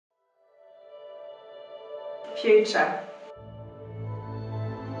Future.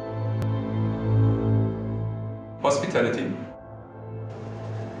 Hospitality.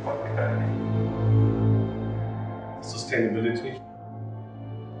 Sustainability.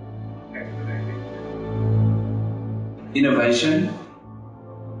 Innovation.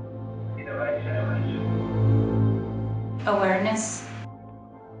 Awareness.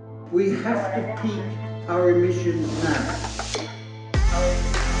 We have to peak our emissions now.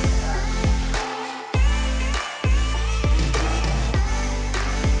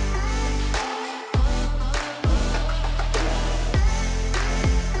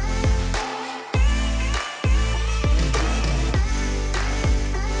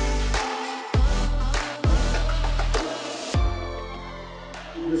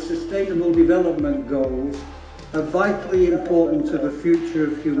 The Sustainable Development Goals are vitally important to the future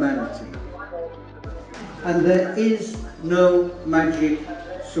of humanity. And there is no magic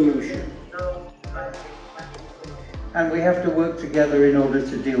solution. And we have to work together in order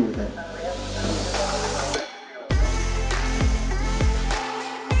to deal with it.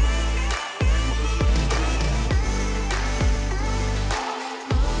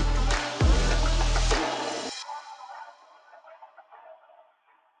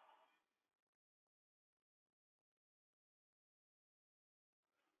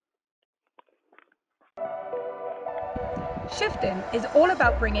 Shifting is all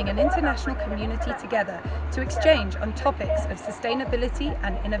about bringing an international community together to exchange on topics of sustainability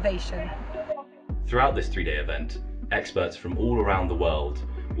and innovation. Throughout this three-day event, experts from all around the world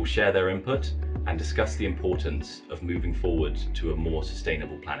will share their input and discuss the importance of moving forward to a more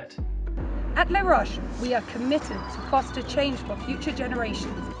sustainable planet. At Les Roches, we are committed to foster change for future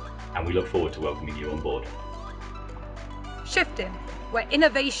generations. And we look forward to welcoming you on board. Shifting, where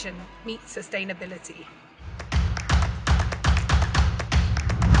innovation meets sustainability.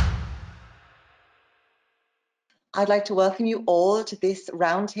 I'd like to welcome you all to this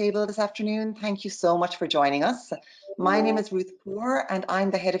roundtable this afternoon. Thank you so much for joining us. My name is Ruth Puhr and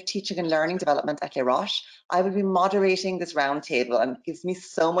I'm the Head of Teaching and Learning Development at Les Roches. I will be moderating this roundtable and it gives me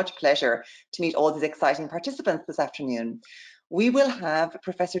so much pleasure to meet all these exciting participants this afternoon. We will have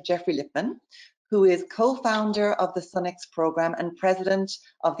Professor Geoffrey Lipman, who is co-founder of the SunX program and president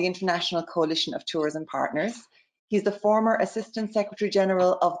of the International Coalition of Tourism Partners. He's the former Assistant Secretary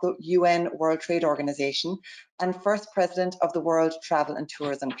General of the UN World Trade Organization and first President of the World Travel and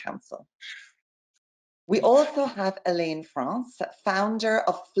Tourism Council. We also have Elaine, founder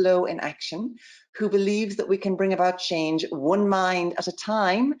of Flow in Action, who believes that we can bring about change one mind at a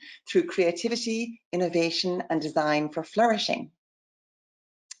time through creativity, innovation, and design for flourishing.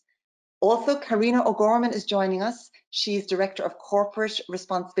 Also, Karina O'Gorman is joining us. She's Director of Corporate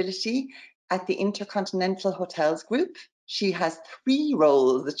Responsibility at the InterContinental Hotels Group. She has 3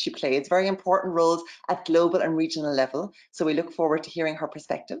 roles that she plays, very important roles at global and regional level. So we look forward to hearing her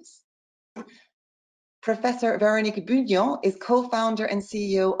perspectives. Professor Veronique Bugnion is co-founder and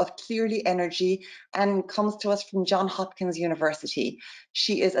CEO of ClearlyEnergy and comes to us from Johns Hopkins University.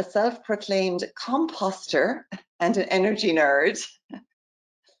 She is a self-proclaimed composter and an energy nerd.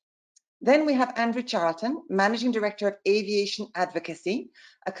 Then we have Andrew Charlton, Managing Director of Aviation Advocacy,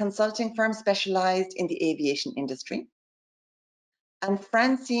 a consulting firm specialized in the aviation industry. And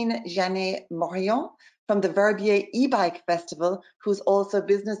Francine Janet-Moreillon from the Verbier e-bike festival, who's also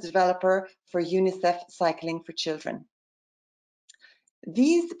business developer for UNICEF Cycling for Children.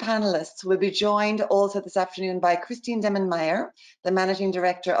 These panelists will be joined also this afternoon by Christine Demen-Meier, the Managing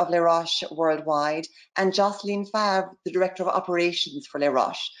Director of Les Roches Worldwide, and Joceline Favre, the Director of Operations for Les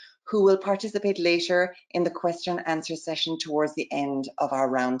Roches, who will participate later in the question and answer session towards the end of our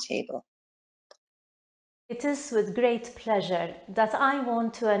roundtable. It is with great pleasure that I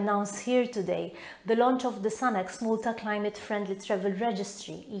want to announce here today the launch of the SunX Malta Climate-Friendly Travel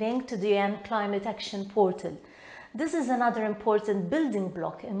Registry linked to the UN Climate Action Portal. This is another important building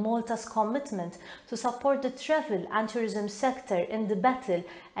block in Malta's commitment to support the travel and tourism sector in the battle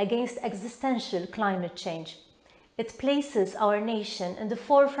against existential climate change. It places our nation in the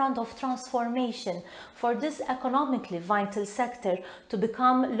forefront of transformation for this economically vital sector to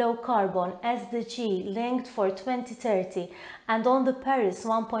become low carbon SDG linked for 2030 and on the Paris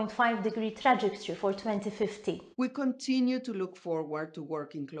 1.5-degree trajectory for 2050. We continue to look forward to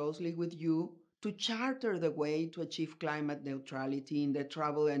working closely with you to charter the way to achieve climate neutrality in the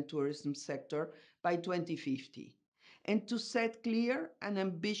travel and tourism sector by 2050 and to set clear and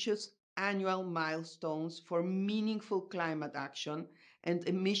ambitious annual milestones for meaningful climate action and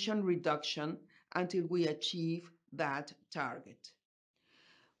emission reduction until we achieve that target.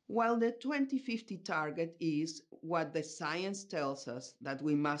 While the 2050 target is what the science tells us that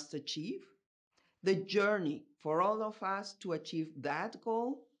we must achieve, The journey for all of us to achieve that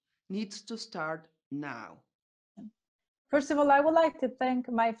goal needs to start now. First of all, I would like to thank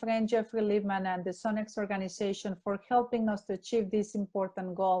my friend Geoffrey Lipman and the SunX organization for helping us to achieve this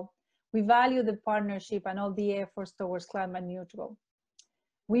important goal. We value the partnership and all the efforts towards climate neutral.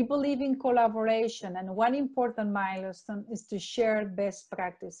 We believe in collaboration, and one important milestone is to share best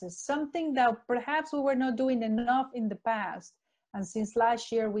practices, something that perhaps we were not doing enough in the past. And since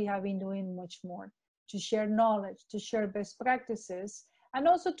last year, we have been doing much more to share knowledge, to share best practices, and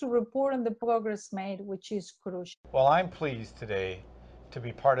also to report on the progress made, which is crucial. Well, I'm pleased today to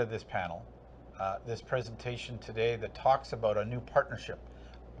be part of this panel, this presentation today that talks about a new partnership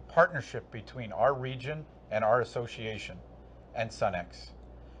between our region and our association and SunX.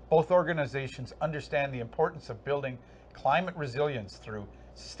 Both organizations understand the importance of building climate resilience through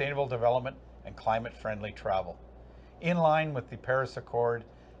sustainable development and climate-friendly travel, in line with the Paris Accord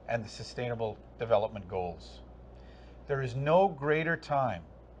and the Sustainable Development Goals. There is no greater time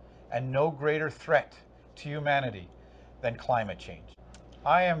and no greater threat to humanity than climate change.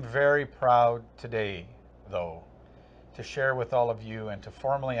 I am very proud today, though, to share with all of you and to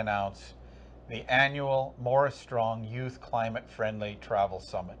formally announce the annual More Strong Youth Climate Friendly Travel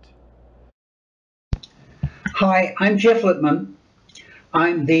Summit. Hi, I'm Jeff Lipman.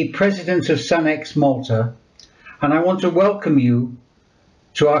 I'm the president of SunX Malta, and I want to welcome you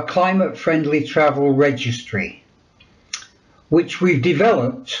to our climate friendly travel registry, which we've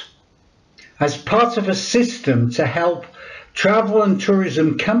developed as part of a system to help travel and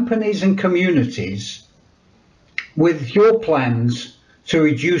tourism companies and communities with your plans to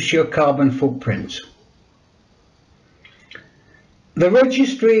reduce your carbon footprint. The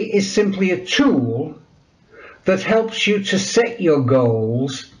registry is simply a tool that helps you to set your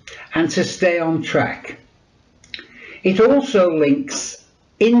goals and to stay on track. It also links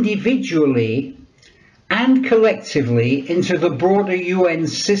individually and collectively into the broader UN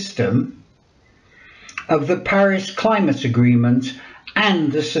system of the Paris Climate Agreement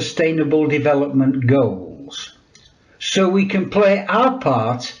and the Sustainable Development Goals, so we can play our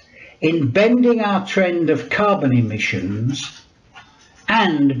part in bending our trend of carbon emissions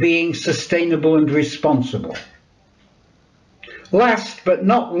and being sustainable and responsible. Last but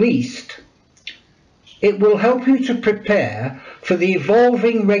not least, it will help you to prepare for the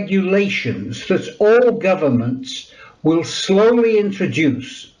evolving regulations that all governments will slowly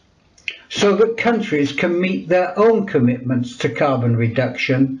introduce so that countries can meet their own commitments to carbon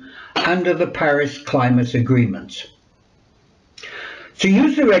reduction under the Paris Climate Agreement. To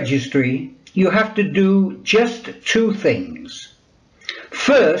use the registry, you have to do just two things.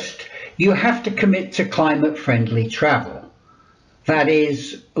 First, you have to commit to climate-friendly travel. That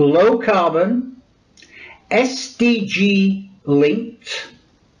is, low carbon, SDG linked,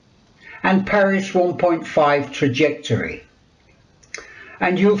 and Paris 1.5 trajectory.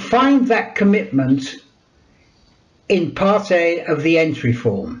 And you'll find that commitment in Part A of the entry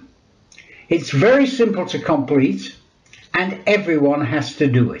form. It's very simple to complete, and everyone has to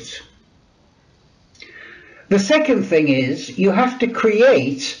do it. The second thing is you have to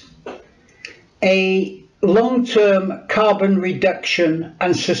create a long-term carbon reduction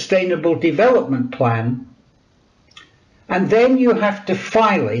and sustainable development plan, and then you have to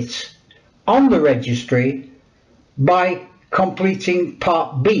file it on the registry by completing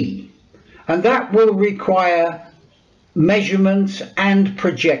Part B, and that will require measurement and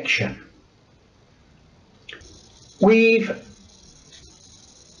projection. We've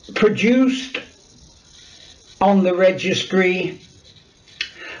produced on the registry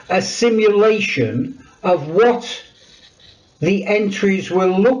a simulation of what the entries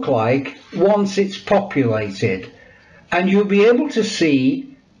will look like once it's populated, and you'll be able to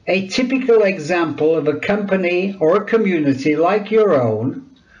see a typical example of a company or a community like your own,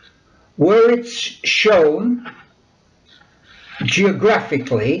 where it's shown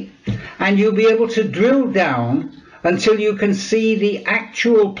geographically, and you'll be able to drill down until you can see the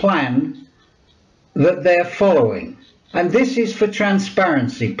actual plan that they're following. And this is for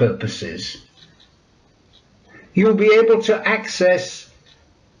transparency purposes. You'll be able to access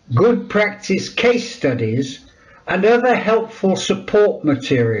good practice case studies and other helpful support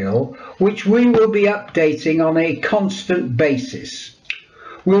material, which we will be updating on a constant basis.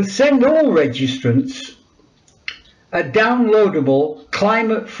 We'll send all registrants a downloadable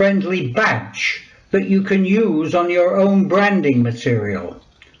climate-friendly badge that you can use on your own branding material,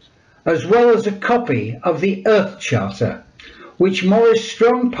 as well as a copy of the Earth Charter, which Maurice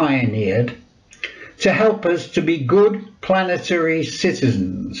Strong pioneered to help us to be good planetary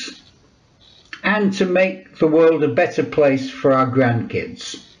citizens and to make the world a better place for our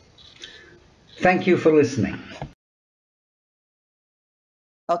grandkids. Thank you for listening.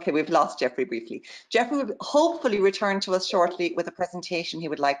 Okay, we've lost Geoffrey briefly. Geoffrey will hopefully return to us shortly with a presentation he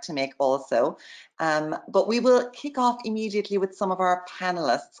would like to make also. But we will kick off immediately with some of our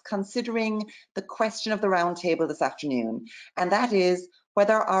panelists, considering the question of the roundtable this afternoon, and that is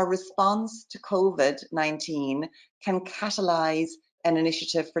whether our response to COVID-19 can catalyze an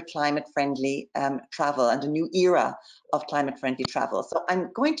initiative for climate-friendly travel and a new era of climate-friendly travel. So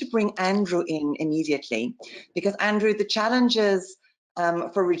I'm going to bring Andrew in immediately, because Andrew, the challenges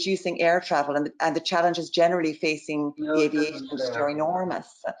for reducing air travel and the challenges generally facing the aviation industry are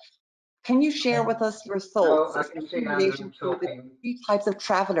enormous. Can you share with us your thoughts in relation to the three types of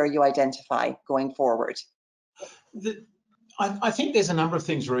traveller you identify going forward? I think there's a number of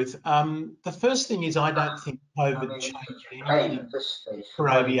things, Ruth. The first thing is I don't think COVID changed anything for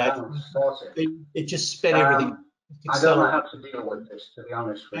aviation. It just sped everything. I don't know how to deal with this, to be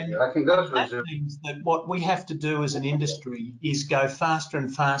honest with you. I can go to that means that what we have to do as an industry is go faster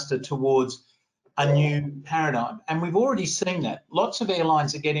and faster towards a new paradigm. And we've already seen that. Lots of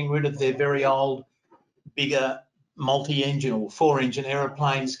airlines are getting rid of their very old, bigger multi-engine or four-engine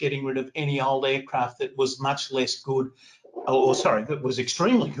aeroplanes, getting rid of any old aircraft that was much less good, or sorry, that was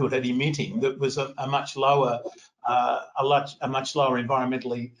extremely good at emitting, that was a much lower, a much lower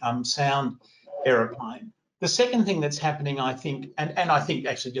environmentally sound aeroplane. The second thing that's happening, I think, and I think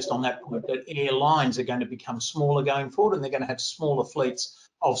actually just on that point, that airlines are going to become smaller going forward, and they're going to have smaller fleets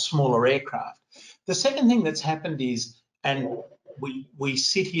of smaller aircraft. The second thing that's happened is, and we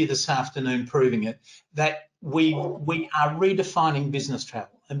sit here this afternoon proving it, that we are redefining business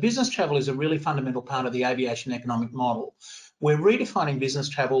travel. And business travel is a really fundamental part of the aviation economic model. We're redefining business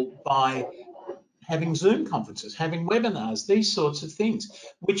travel by having Zoom conferences, having webinars, these sorts of things,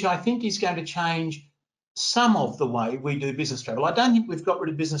 which I think is going to change some of the way we do business travel. I don't think we've got rid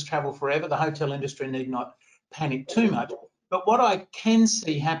of business travel forever. The hotel industry need not panic too much. But what I can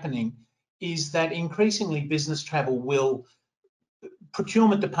see happening is that increasingly business travel will,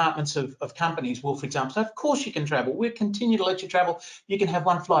 procurement departments of companies will, for example, say, of course you can travel. We'll continue to let you travel. You can have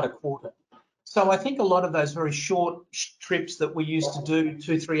one flight a quarter. So I think a lot of those very short trips that we used to do,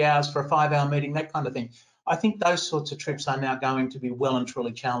 2-3 hours for a 5-hour meeting, that kind of thing, I think those sorts of trips are now going to be well and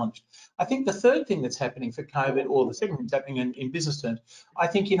truly challenged. I think the third thing that's happening for COVID, or the second thing that's happening in business terms, I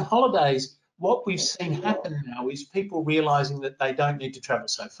think in holidays, what we've seen happen now is people realising that they don't need to travel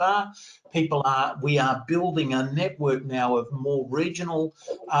so far. We are building a network now of more regional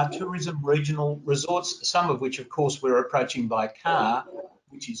tourism, regional resorts, some of which, of course, we're approaching by car,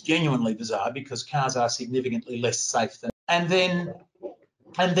 which is genuinely bizarre because cars are significantly less safe than.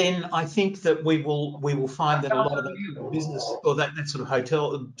 And then I think that we will find that a lot of the business or that sort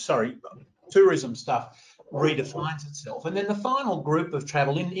of tourism stuff redefines itself. And then the final group of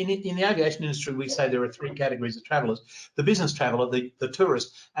travel in the aviation industry, we say there are three categories of travellers: the business traveller, the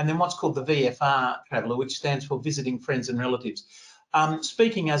tourist, and then what's called the VFR traveller, which stands for visiting friends and relatives.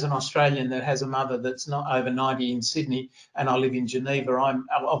 Speaking as an Australian that has a mother that's not over 90 in Sydney, and I live in Geneva,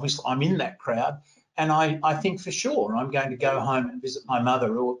 I'm in that crowd. And I think for sure I'm going to go home and visit my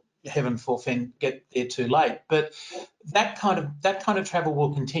mother, or heaven forfend, get there too late. But that kind of travel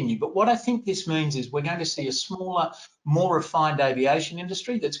will continue. But what I think this means is we're going to see a smaller, more refined aviation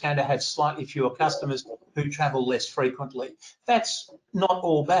industry that's going to have slightly fewer customers who travel less frequently. That's not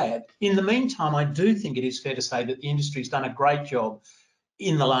all bad. In the meantime, I do think it is fair to say that the industry's done a great job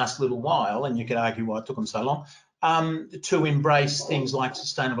in the last little while, and you could argue why it took them so long, to embrace things like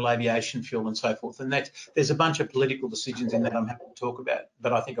sustainable aviation fuel and so forth. And there's a bunch of political decisions in that I'm happy to talk about,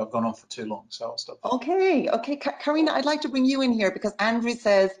 but I think I've gone on for too long, so I'll stop. Okay, Karina, I'd like to bring you in here because Andrew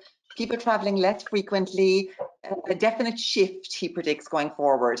says people travelling less frequently, a definite shift he predicts going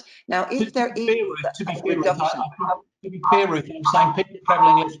forward. Now, if there is to be fair, Ruth, I'm saying people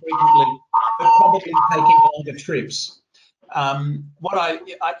travelling less frequently but probably taking longer trips.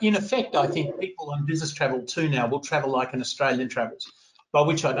 In effect, I think people on business travel too now will travel like an Australian travels, by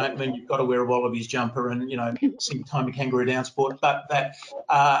which I don't mean you've got to wear a Wallabies jumper and, you know, sing time of kangaroo down sport, but that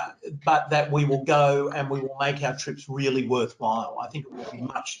we will go and we will make our trips really worthwhile. I think it will be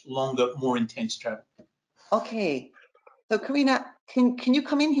much longer, more intense travel. Okay. So Karina, can you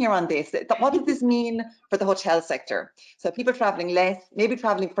come in here on this? What does this mean for the hotel sector? So people traveling less, maybe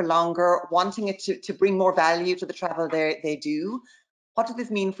traveling for longer, wanting it to bring more value to the travel they do. What does this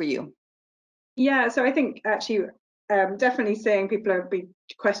mean for you? Yeah, so I think actually definitely seeing people are be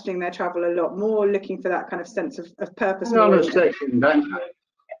questioning their travel a lot more, looking for that kind of sense of purpose. Hang on a second,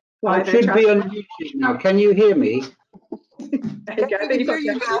 I should be unmuted now. Can you hear me? Okay, we hear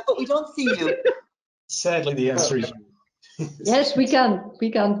you now, but we don't see you. Sadly, the answer is Yes, we can. We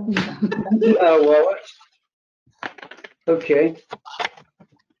can. Well, okay.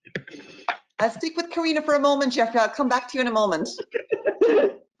 I'll stick with Karina for a moment, Geoffrey. I'll come back to you in a moment.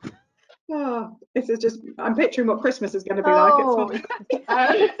 Oh, this is just, I'm picturing what Christmas is going to be like. It's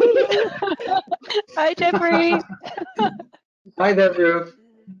fine. Hi, Geoffrey. Hi there, Ruth.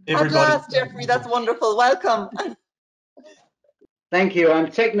 At last, Geoffrey, that's wonderful. Welcome. Thank you.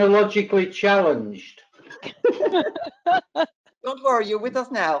 I'm technologically challenged. Don't worry, you're with us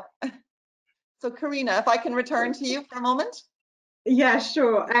now. So Karina, if I can return to you for a moment. Yeah,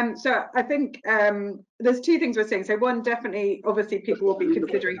 sure. So I think there's two things we're seeing. So one, definitely, obviously, people will be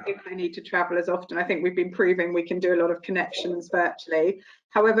considering if they need to travel as often. I think we've been proving we can do a lot of connections virtually.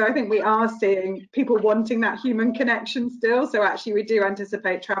 However, I think we are seeing people wanting that human connection still. So actually, we do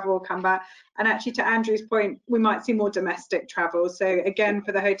anticipate travel will come back. And actually, to Andrew's point, we might see more domestic travel. So again,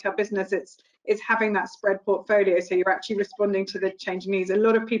 for the hotel business, it's having that spread portfolio. So you're actually responding to the changing needs. A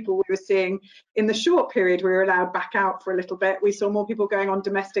lot of people we were seeing in the short period, we were allowed back out for a little bit. We saw more people going on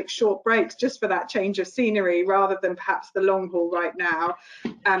domestic short breaks just for that change of scenery rather than perhaps the long haul right now.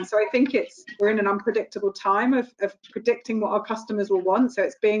 So I think we're in an unpredictable time of predicting what our customers will want. So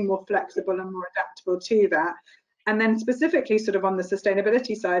it's being more flexible and more adaptable to that. And then specifically sort of on the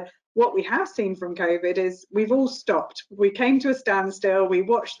sustainability side, what we have seen from COVID is we've all stopped. We came to a standstill. We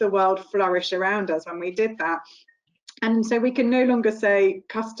watched the world flourish around us when we did that. And so we can no longer say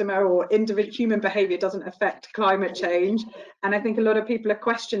customer or individual human behavior doesn't affect climate change. And I think a lot of people are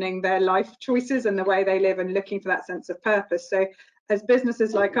questioning their life choices and the way they live and looking for that sense of purpose. So as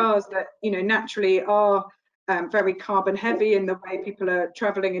businesses like ours that, you know, naturally are very carbon heavy in the way people are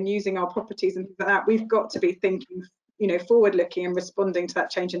traveling and using our properties and things like that, we've got to be thinking, you know, forward looking and responding to that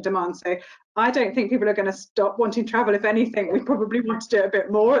change in demand. So I don't think people are going to stop wanting to travel. If anything, we probably want to do it a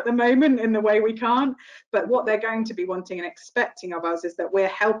bit more at the moment in the way we can't. But what they're going to be wanting and expecting of us is that we're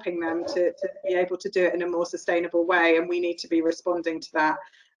helping them to be able to do it in a more sustainable way, and we need to be responding to that.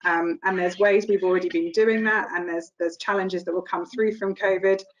 And there's ways we've already been doing that, and there's challenges that will come through from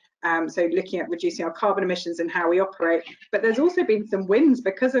COVID. So looking at reducing our carbon emissions and how we operate. But there's also been some wins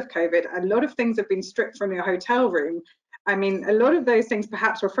because of COVID. A lot of things have been stripped from your hotel room. I mean, a lot of those things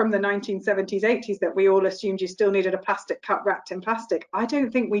perhaps were from the 1970s, 80s that we all assumed you still needed a plastic cup wrapped in plastic. I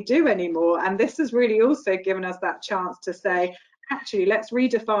don't think we do anymore. And this has really also given us that chance to say, actually, let's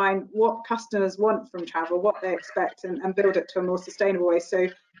redefine what customers want from travel, what they expect, and build it to a more sustainable way. So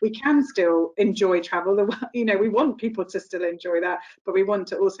we can still enjoy travel. You know, we want people to still enjoy that, but we want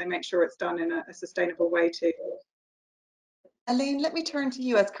to also make sure it's done in a sustainable way too. Elaine, let me turn to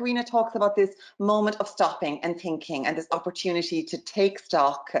you as Karina talks about this moment of stopping and thinking and this opportunity to take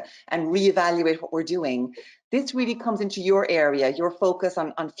stock and reevaluate what we're doing. This really comes into your area, your focus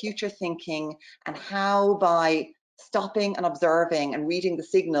on future thinking and how by stopping and observing and reading the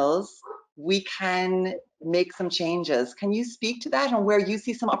signals, we can make some changes. Can you speak to that and where you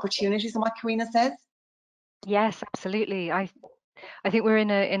see some opportunities in what Karina says? Yes, absolutely. I think we're in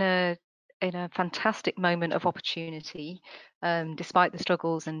a fantastic moment of opportunity, despite the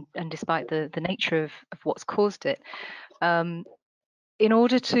struggles and despite the nature of what's caused it. In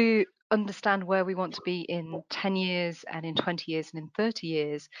order to understand where we want to be in 10 years and in 20 years and in 30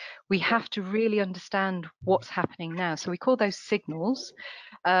 years, we have to really understand what's happening now. So we call those signals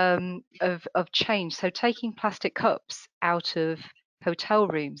of change. So taking plastic cups out of hotel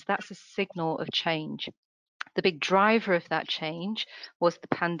rooms, that's a signal of change. The big driver of that change was the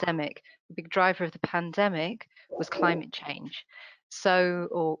pandemic. The big driver of the pandemic was climate change.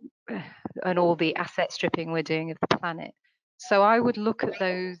 So, and all the asset stripping we're doing of the planet. So I would look at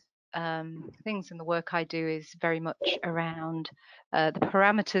those things, and the work I do is very much around the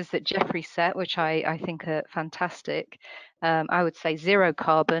parameters that Geoffrey set, which I think are fantastic. I would say zero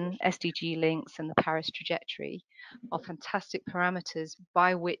carbon, SDG links, and the Paris trajectory are fantastic parameters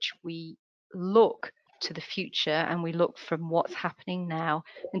by which we look to the future, and we look from what's happening now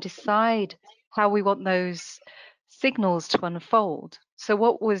and decide how we want those signals to unfold. So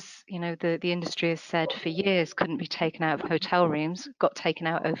what was, you know, the industry has said for years couldn't be taken out of hotel rooms, got taken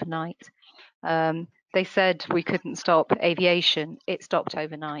out overnight. They said we couldn't stop aviation, it stopped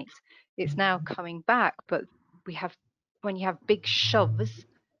overnight. It's now coming back, but when you have big shoves,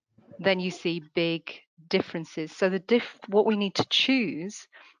 then you see big differences. So what we need to choose,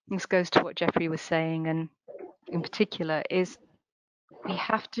 this goes to what Geoffrey was saying, and in particular, is we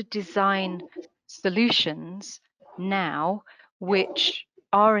have to design solutions now which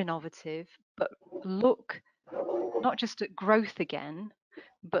are innovative, but look not just at growth again,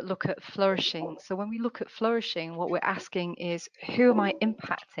 but look at flourishing. So when we look at flourishing, what we're asking is, who am I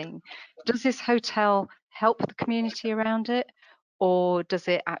impacting? Does this hotel help the community around it, or does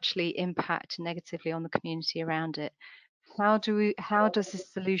it actually impact negatively on the community around it? How does this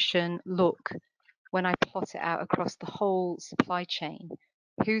solution look when I plot it out across the whole supply chain?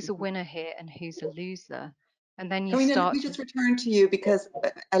 Who's a winner here and who's a loser? And then you Karina, let start me just return to you, because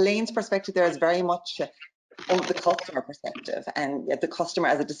Elaine's perspective there is very much the customer perspective and the customer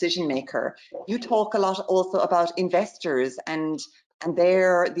as a decision maker. You talk a lot also about investors and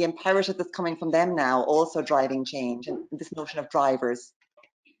the imperative that's coming from them now also driving change, and this notion of drivers.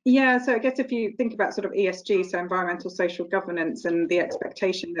 Yeah, so I guess if you think about sort of ESG, so environmental social governance, and the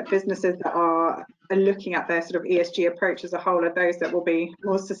expectation that businesses that are looking at their sort of ESG approach as a whole are those that will be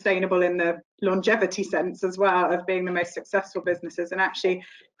more sustainable in the longevity sense as well, of being the most successful businesses. And actually,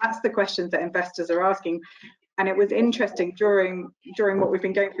 that's the questions that investors are asking. And it was interesting during what we've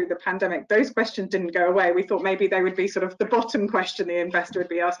been going through the pandemic, those questions didn't go away. We thought maybe they would be sort of the bottom question the investor would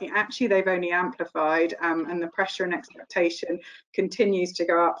be asking. Actually, they've only amplified, and the pressure and expectation continues to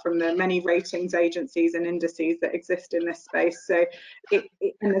go up from the many ratings agencies and indices that exist in this space. So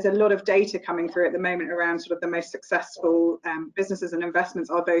and there's a lot of data coming through at the moment around sort of the most successful businesses and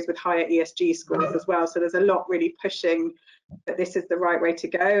investments are those with higher ESG scores as well. So there's a lot really pushing that this is the right way to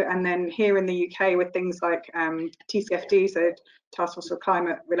go. And then here in the UK with things like TCFD, so Task Force for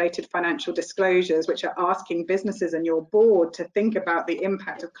Climate Related Financial Disclosures, which are asking businesses and your board to think about the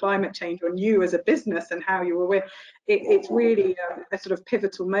impact of climate change on you as a business and how you will win. It's really a sort of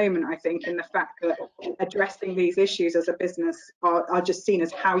pivotal moment, I think, in the fact that addressing these issues as a business are just seen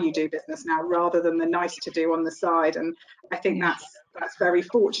as how you do business now, rather than the nice to do on the side. And I think that's very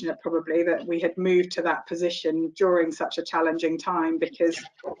fortunate, probably, that we had moved to that position during such a challenging time, because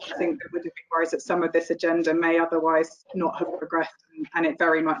I think there would have been worries that some of this agenda may otherwise not have progressed, and it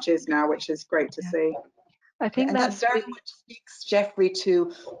very much is now, which is great to see. I think and that very much speaks, Geoffrey,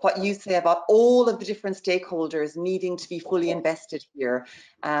 to what you say about all of the different stakeholders needing to be fully invested here,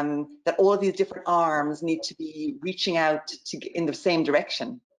 that all of these different arms need to be reaching out in the same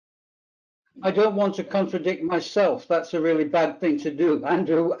direction. I don't want to contradict myself. That's a really bad thing to do.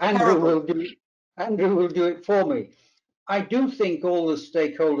 Andrew will do it for me. I do think all the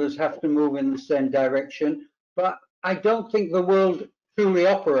stakeholders have to move in the same direction, but I don't think the world truly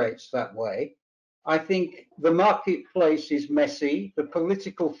operates that way. I think the marketplace is messy, the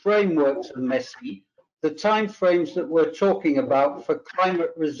political frameworks are messy, the timeframes that we're talking about for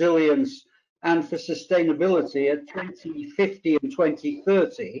climate resilience and for sustainability are 2050 and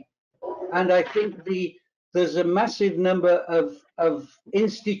 2030. And I think there's a massive number of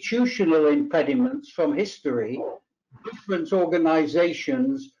institutional impediments from history, different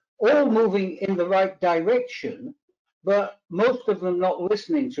organizations, all moving in the right direction, but most of them not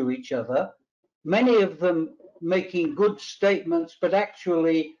listening to each other. Many of them making good statements, but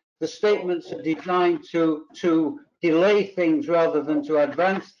actually the statements are designed to delay things rather than to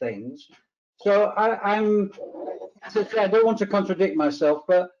advance things. So I don't want to contradict myself,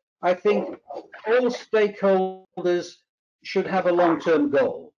 but I think all stakeholders should have a long-term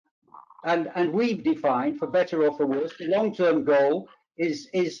goal. And we've defined, for better or for worse, the long-term goal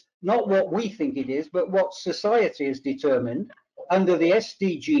is not what we think it is, but what society has determined under the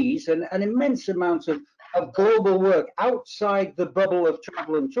SDGs and an immense amount of global work outside the bubble of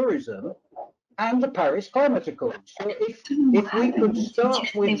travel and tourism and the Paris Climate Accord. So if we could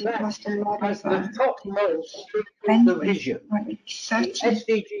start with that as the topmost of the vision, the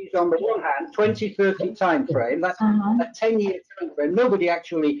SDGs on the one hand, 2030 timeframe, that's a 10-year timeframe. Nobody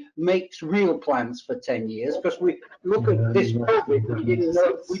actually makes real plans for 10 years because we look at this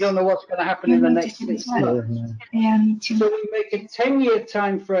COVID, we don't know what's going to happen in the next 6 months. So we make a 10-year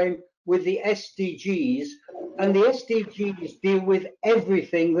timeframe with the SDGs, and the SDGs deal with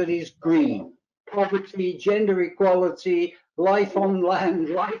everything that is green. Poverty, gender equality, life on land,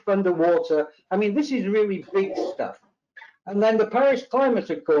 life underwater. I mean, this is really big stuff. And then the Paris Climate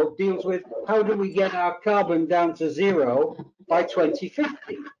Accord deals with how do we get our carbon down to zero by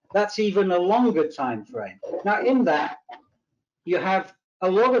 2050. That's even a longer time frame. Now, in that, you have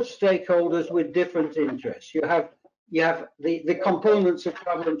a lot of stakeholders with different interests. You have the components of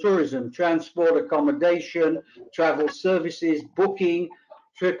travel and tourism, transport, accommodation, travel services, booking,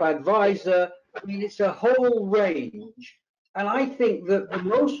 TripAdvisor. I mean, it's a whole range. And I think that the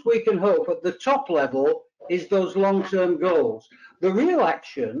most we can hope at the top level is those long-term goals. The real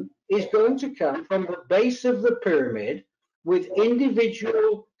action is going to come from the base of the pyramid with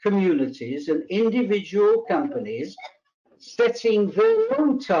individual communities and individual companies setting their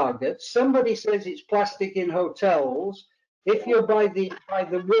own targets. Somebody says it's plastic in hotels. If you're by the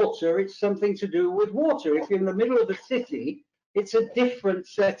water, it's something to do with water. If you're in the middle of a city, it's a different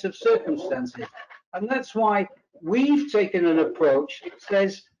set of circumstances. And that's why we've taken an approach that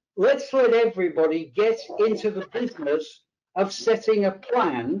says, let's let everybody get into the business of setting a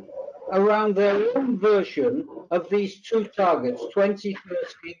plan around their own version of these two targets,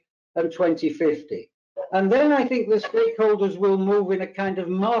 2030 and 2050. And then I think the stakeholders will move in a kind of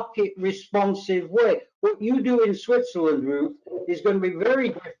market responsive way. What you do in Switzerland, Ruth, is going to be very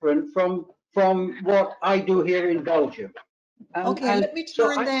different from what I do here in Belgium. Okay, let me so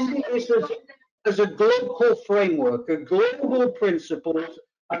turn I then. see this as a global framework, a global principles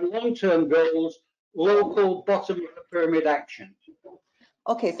and long-term goals, local bottom of the pyramid action.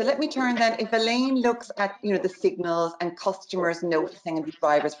 Okay, so let me turn then. If Elaine looks at the signals and customers noticing and the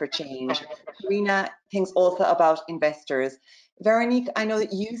drivers for change, Karina thinks also about investors. Veronique, I know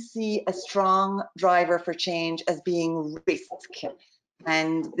that you see a strong driver for change as being risk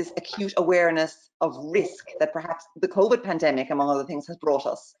and this acute awareness of risk that perhaps the COVID pandemic, among other things, has brought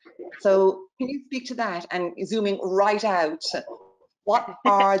us. So can you speak to that and zooming right out, what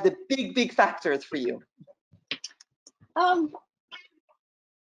are the big factors for you?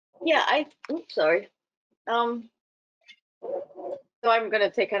 Yeah, sorry. So I'm going to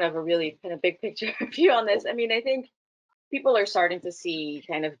take kind of a really kind of big picture view on this. I mean, I think people are starting to see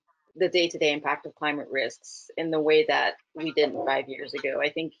kind of the day-to-day impact of climate risks in the way that we didn't 5 years ago. I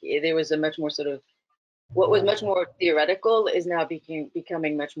think there was a much more sort of, what was much more theoretical is now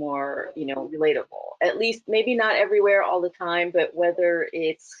becoming much more, relatable. At least maybe not everywhere all the time, but whether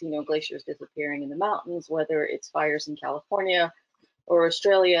it's, glaciers disappearing in the mountains, whether it's fires in California or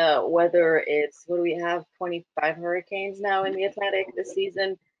Australia, whether it's, what do we have, 25 hurricanes now in the Atlantic this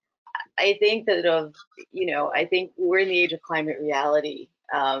season. I think that I think we're in the age of climate reality,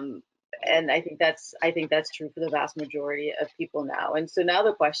 and I think that's true for the vast majority of people now. And so now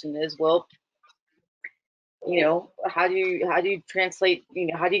the question is, well, how do you translate,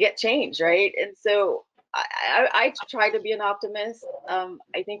 how do you get change, right? And so I try to be an optimist.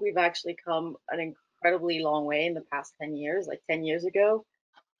 I think we've actually come an incredibly long way in the past 10 years. Like 10 years ago,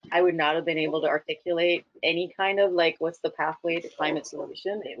 I would not have been able to articulate any kind of what's the pathway to climate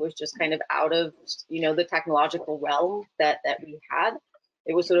solution. It was just kind of out of, the technological realm that we had.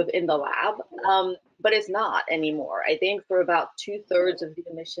 It was sort of in the lab, but it's not anymore. I think for about 2/3 of the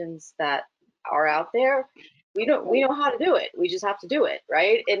emissions that are out there, we know how to do it. We just have to do it,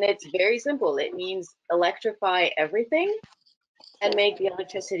 right? And it's very simple. It means electrify everything and make the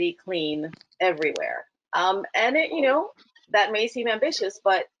electricity clean everywhere. And it, that may seem ambitious,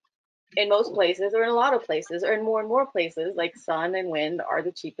 but in most places, or in a lot of places, or in more and more places, like sun and wind are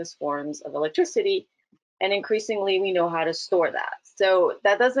the cheapest forms of electricity. And increasingly, we know how to store that. So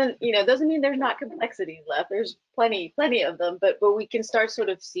that doesn't mean there's not complexities left. There's plenty of them, but we can start sort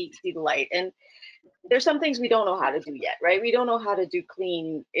of see the light. And there's some things we don't know how to do yet, right? We don't know how to do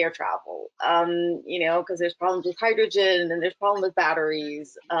clean air travel, because there's problems with hydrogen and there's problems with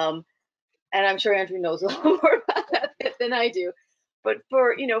batteries. And I'm sure Andrew knows a lot more about that than I do. But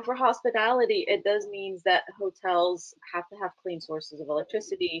for hospitality, it does mean that hotels have to have clean sources of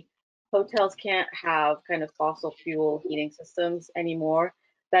electricity. Hotels can't have kind of fossil fuel heating systems anymore.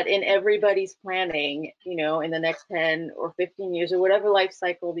 That in everybody's planning, in the next 10 or 15 years or whatever life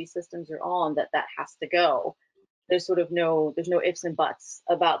cycle these systems are on, that has to go. There's sort of there's no ifs and buts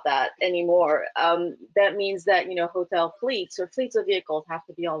about that anymore. That means that, hotel fleets or fleets of vehicles have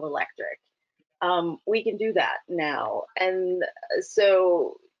to be all electric. We can do that now. And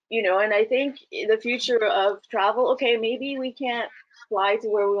so, and I think the future of travel, okay, maybe we can't fly to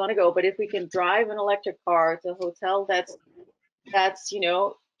where we want to go, but if we can drive an electric car to a hotel that's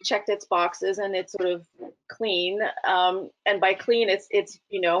checked its boxes and it's sort of clean, and by clean it's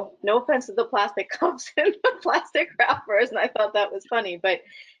no offense to the plastic cups and the plastic wrappers, and I thought that was funny, but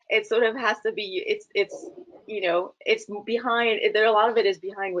it sort of has to be, it's behind there. A lot of it is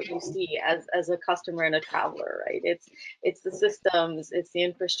behind what you see as a customer and a traveler, right? It's the systems, it's the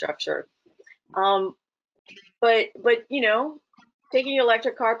infrastructure, but taking your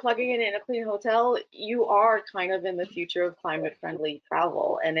electric car, plugging it in a clean hotel, you are kind of in the future of climate friendly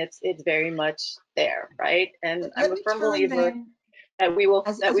travel, and it's very much there, right? And I'm a firm believer that we will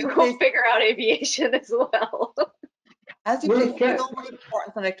figure out aviation as well. As you place so much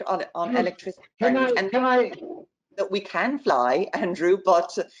importance on electricity, that we can fly, Andrew,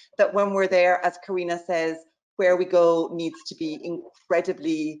 but that when we're there, as Karina says, where we go needs to be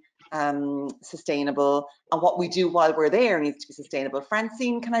incredibly sustainable, and what we do while we're there needs to be sustainable.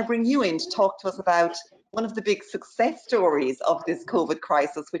 Francine, can I bring you in to talk to us about one of the big success stories of this COVID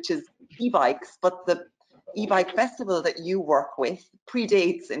crisis, which is e-bikes, but the e-bike festival that you work with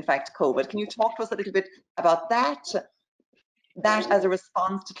predates, in fact, COVID. Can you talk to us a little bit about that as a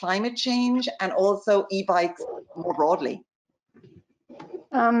response to climate change, and also e-bikes more broadly?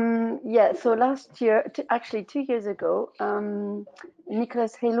 Yeah, so last year, actually 2 years ago,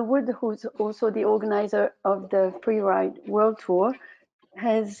 Nicholas Halewood, who's also the organizer of the Freeride World Tour,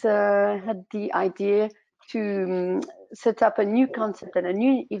 has had the idea to set up a new concept and a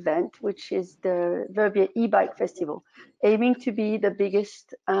new event, which is the Verbier e-bike festival, aiming to be the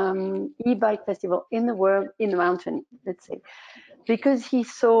biggest e-bike festival in the world, in the mountain, let's say, because he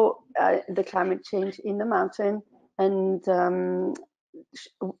saw the climate change in the mountain, and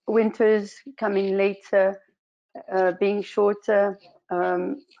winters coming later, being shorter.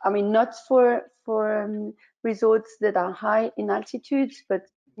 I mean, not for resorts that are high in altitudes, but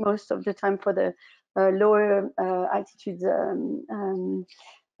most of the time for the lower altitudes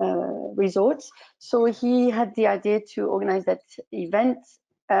resorts. So he had the idea to organize that event,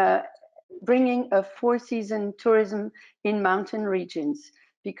 bringing a 4-season tourism in mountain regions,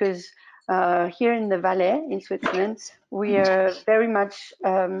 because here in the Valais in Switzerland, we are very much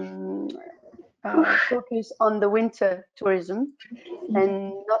focused on the winter tourism,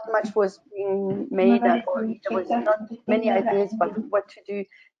 and not much was being made, or there was not many ideas about what to do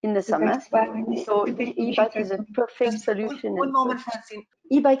in the summer. So e-bike is a perfect solution. One moment, Francine.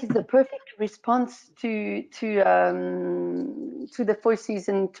 E-bike is the perfect response to the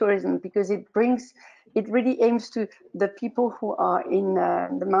 4-season tourism, because it really aims to the people who are in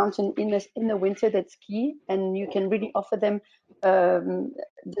the mountain in the winter that ski, and you can really offer them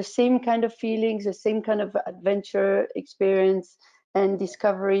the same kind of feelings, the same kind of adventure experience and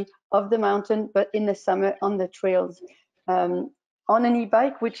discovery of the mountain, but in the summer on the trails, on an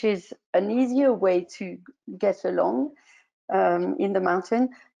e-bike, which is an easier way to get along in the mountain.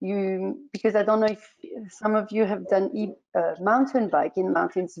 Because I don't know if some of you have done mountain bike in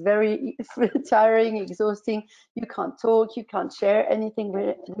mountains, very tiring, exhausting. You can't talk, you can't share anything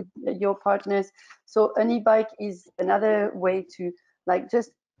with your partners. So an e-bike is another way to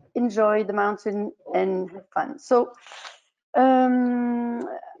just enjoy the mountain and have fun. So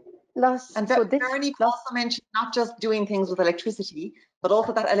Veronique also mentioned not just doing things with electricity, but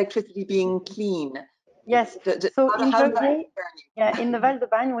also that electricity being clean. Yes. So in Verbier, in the Val de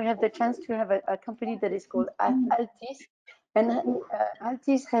Bagne, we have the chance to have a company that is called Altis, and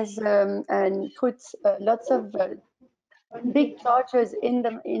Altis has put lots of big chargers in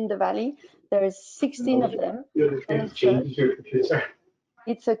the valley. There is 16 of them, and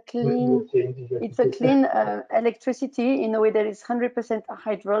it's a clean electricity in a way that is 100%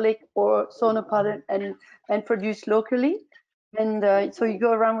 hydraulic or solar powered and produced locally. And so you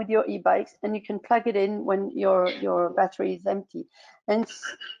go around with your e-bikes, and you can plug it in when your battery is empty. And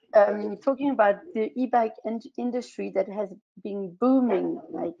talking about the e-bike industry that has been booming,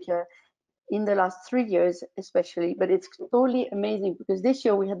 in the last 3 years especially, but it's totally amazing, because this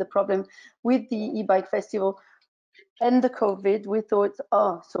year we had the problem with the e-bike festival and the COVID. We thought,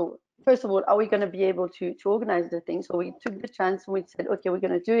 so first of all, are we going to be able to organize the thing? So we took the chance and we said, okay, we're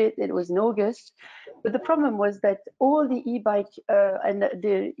going to do it. It was in August. But the problem was that all the e-bike and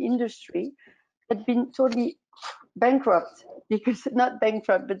the industry had been totally bankrupt, because not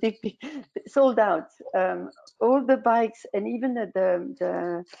bankrupt, but they've been sold out. All the bikes, and even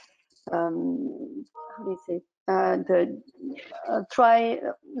the how do you say, all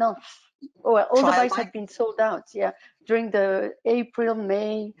the bikes had been sold out. Yeah, during the April,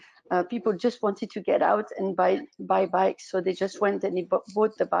 May, people just wanted to get out and buy bikes, so they just went and they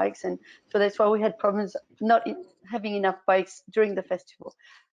bought the bikes, and so that's why we had problems not having enough bikes during the festival.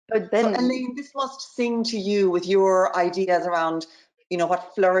 But then, so Elaine, this must sing to you with your ideas around,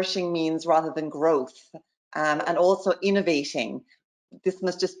 what flourishing means rather than growth, and also innovating. This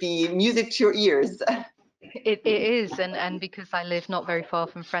must just be music to your ears. It is, and because I live not very far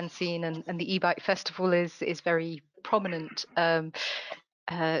from Francine, and the e-bike festival is very prominent to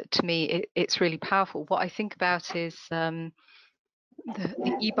me, it's really powerful. What I think about is the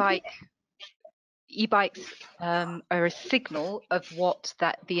e-bikes are a signal of what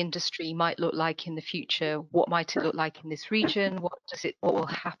the industry might look like in the future. What might it look like in this region? What will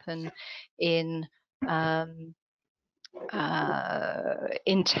happen in 10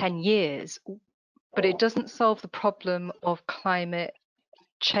 years? But it doesn't solve the problem of climate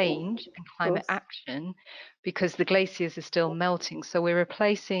change and climate action, because the glaciers are still melting. So we're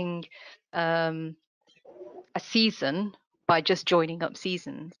replacing a season by just joining up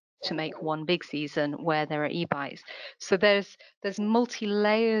seasons to make one big season where there are e-bikes. So there's multi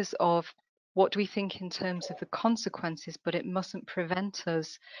layers of what do we think in terms of the consequences, but it mustn't prevent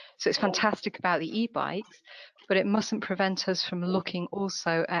us. So it's fantastic about the e-bikes, but it mustn't prevent us from looking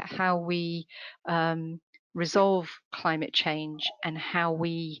also at how we resolve climate change and how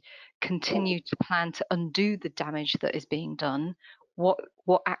we continue to plan to undo the damage that is being done.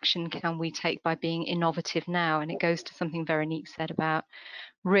 What action can we take by being innovative now? And it goes to something Veronique said about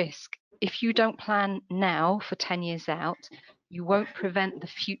risk. If you don't plan now for 10 years out, you won't prevent the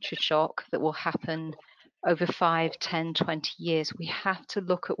future shock that will happen over 5, 10, 20 years. We have to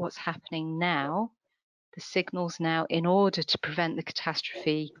look at what's happening now, the signals now, in order to prevent the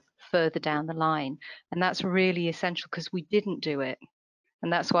catastrophe further down the line. And that's really essential because we didn't do it.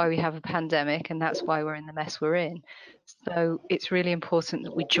 And that's why we have a pandemic, and that's why we're in the mess we're in. So it's really important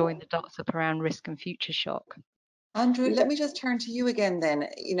that we join the dots up around risk and future shock. Andrew, let me just turn to you again then.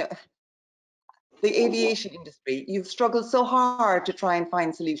 You know, the aviation industry, you've struggled so hard to try and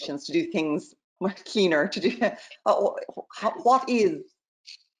find solutions to do things cleaner, to do what is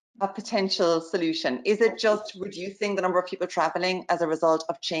a potential solution? Is it just reducing the number of people traveling as a result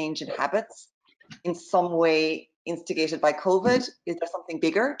of change in habits in some way instigated by COVID? Is there something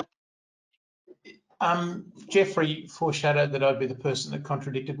bigger? Geoffrey foreshadowed that I'd be the person that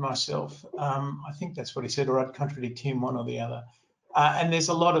contradicted myself. I think that's what he said, or I'd contradict him, one or the other. And there's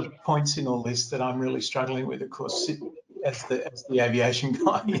a lot of points in all this that I'm really struggling with, of course, as the aviation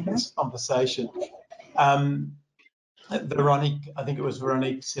guy in this conversation. Veronique, I think it was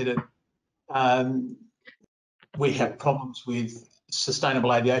Veronique said it, we have problems with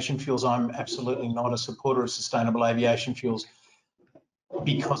sustainable aviation fuels. I'm absolutely not a supporter of sustainable aviation fuels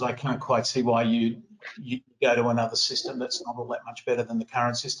because I can't quite see why you go to another system that's not all that much better than the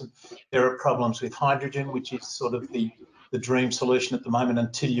current system. There are problems with hydrogen, which is sort of the dream solution at the moment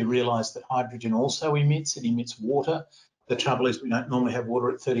until you realise that hydrogen also emits. It emits water. The trouble is we don't normally have water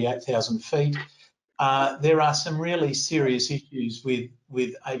at 38,000 feet. There are some really serious issues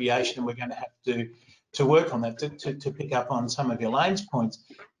with aviation, and we're going to have to work on that. To pick up on some of Elaine's points,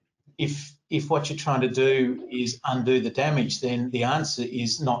 if what you're trying to do is undo the damage, then the answer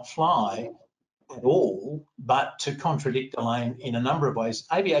is not fly at all, but to contradict Elaine in a number of ways.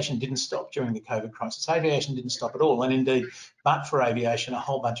 Aviation didn't stop during the COVID crisis. Aviation didn't stop at all. And indeed, but for aviation, a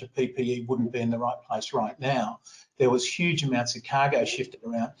whole bunch of PPE wouldn't be in the right place right now. There was huge amounts of cargo shifted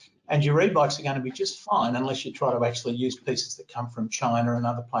around, and your e-bikes are going to be just fine unless you try to actually use pieces that come from China and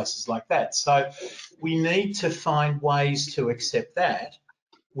other places like that. So we need to find ways to accept that.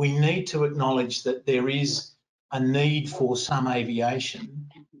 We need to acknowledge that there is a need for some aviation,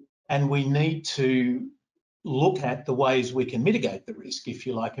 and we need to look at the ways we can mitigate the risk, if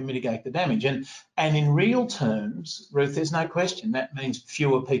you like, and mitigate the damage. And in real terms, Ruth, there's no question that means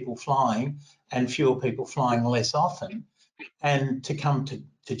fewer people flying and fewer people flying less often. And to come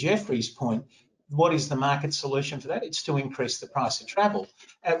to Geoffrey's point, what is the market solution for that? It's to increase the price of travel,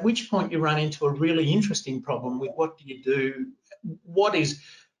 at which point you run into a really interesting problem with what do you do? What is,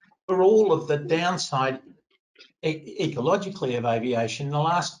 for all of the downside ecologically of aviation, the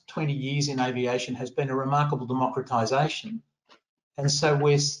last 20 years in aviation has been a remarkable democratisation. And so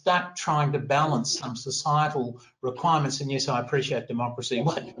we're stuck trying to balance some societal requirements. And yes, I appreciate democracy.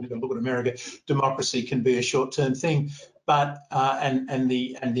 Well, you can look at America, democracy can be a short-term thing, but and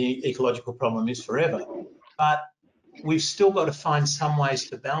the ecological problem is forever. But we've still got to find some ways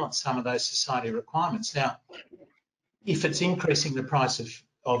to balance some of those society requirements. Now, if it's increasing the price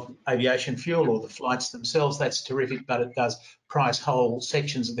of aviation fuel or the flights themselves, that's terrific, but it does price whole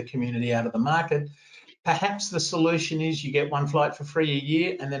sections of the community out of the market. Perhaps the solution is you get one flight for free a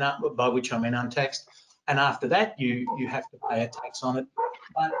year, and then, by which I mean untaxed, and after that you have to pay a tax on it.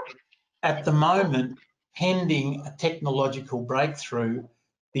 But at the moment, pending a technological breakthrough,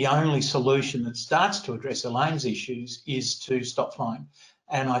 the only solution that starts to address Elaine's issues is to stop flying.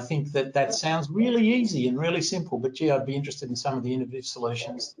 And I think that sounds really easy and really simple, but gee, I'd be interested in some of the innovative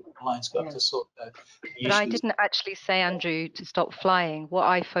solutions that Elaine's got to sort the issues. But I didn't actually say, Andrew, to stop flying. What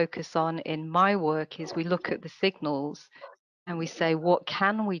I focus on in my work is we look at the signals and we say, what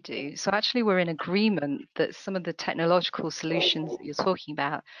can we do? So actually we're in agreement that some of the technological solutions that you're talking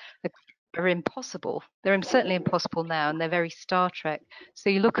about are impossible. They're certainly impossible now, and they're very Star Trek. So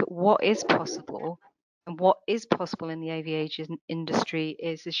you look at what is possible. And what is possible in the aviation industry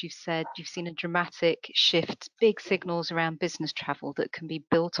is, as you've said, you've seen a dramatic shift, big signals around business travel that can be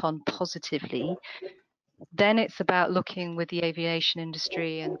built on positively. Then it's about looking with the aviation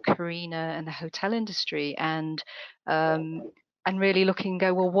industry and Karina and the hotel industry and really looking and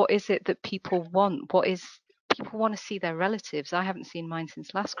go, well, what is it that people want? People want to see their relatives. I haven't seen mine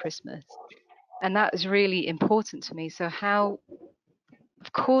since last Christmas. And that is really important to me. So how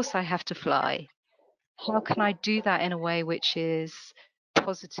Of course I have to fly. How can I do that in a way which is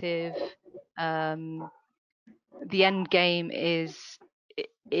positive? The end game is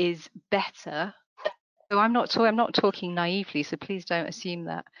better. So I'm not talking naively, so please don't assume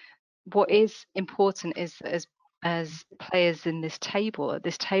that. What is important is as players in this table, at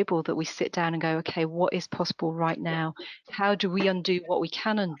this table, that we sit down and go, okay, what is possible right now? How do we undo what we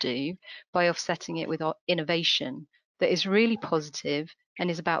can undo by offsetting it with our innovation that is really positive and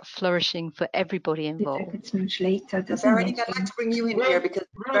is about flourishing for everybody involved? Veronique, I'd like to bring you in here because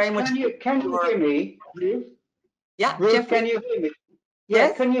very much. Can you hear me, Ruth? Yeah, Ruth, Geoffrey? can you hear me? Yeah,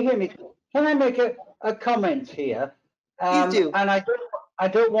 Yes? can you hear me? Can I make a comment here? Please do. And I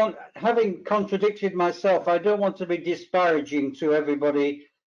don't want, having contradicted myself, I don't want to be disparaging to everybody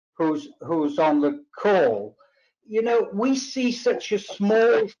who's on the call. You know, we see such a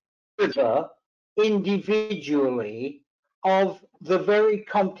small sliver individually of the very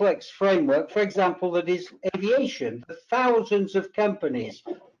complex framework, for example, that is aviation, the thousands of companies,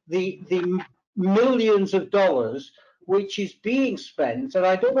 the millions of dollars which is being spent. And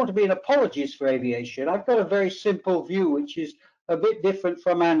I don't want to be an apologist for aviation. I've got a very simple view, which is a bit different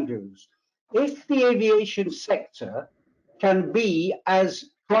from Andrew's. If the aviation sector can be as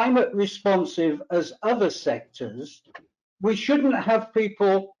climate responsive as other sectors, we shouldn't have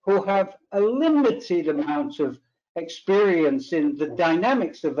people who have a limited amount of experience in the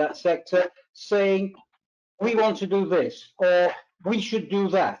dynamics of that sector saying, we want to do this, or we should do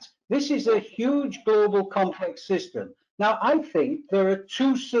that. This is a huge global complex system. Now, I think there are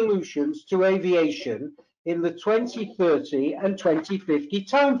two solutions to aviation in the 2030 and 2050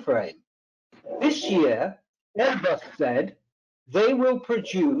 timeframe. This year, Airbus said they will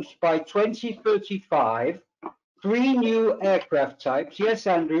produce by 2035 3 new aircraft types. Yes,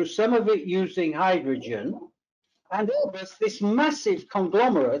 Andrew, some of it using hydrogen. And Airbus, this massive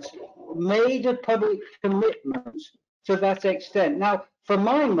conglomerate, made a public commitment to that extent. Now, for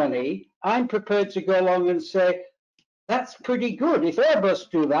my money, I'm prepared to go along and say, that's pretty good. If Airbus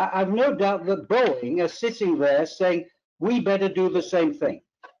do that, I've no doubt that Boeing are sitting there saying, we better do the same thing.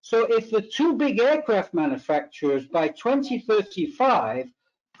 So if the two big aircraft manufacturers by 2035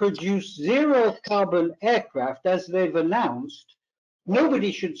 produce zero carbon aircraft, as they've announced,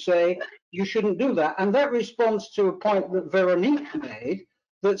 nobody should say you shouldn't do that. And that responds to a point that Veronique made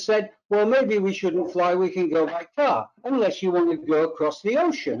that said, well, maybe we shouldn't fly, we can go by car, unless you want to go across the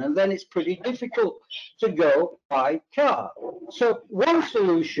ocean. And then it's pretty difficult to go by car. So one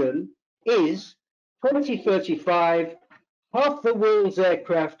solution is 2035, half the world's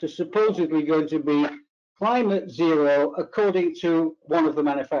aircraft are supposedly going to be climate zero, according to one of the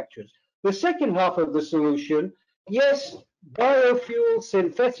manufacturers. The second half of the solution, yes, biofuels,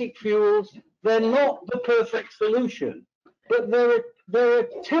 synthetic fuels, they're not the perfect solution, but they're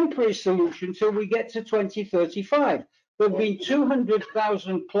a temporary solution till we get to 2035. There have been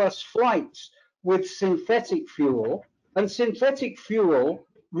 200,000 plus flights with synthetic fuel, and synthetic fuel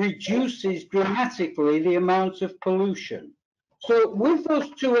reduces dramatically the amount of pollution. So with those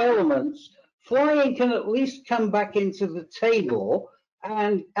two elements, flying can at least come back into the table,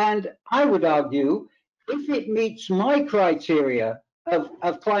 and I would argue, if it meets my criteria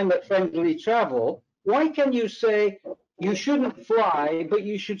of climate-friendly travel, why can you say you shouldn't fly, but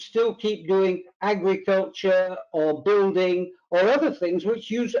you should still keep doing agriculture or building or other things which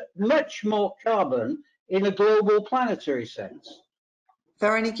use much more carbon in a global planetary sense?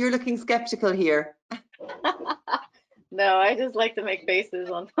 Veronique, you're looking skeptical here. No, I just like to make faces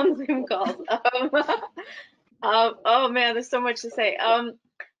on Zoom calls. Oh man, there's so much to say.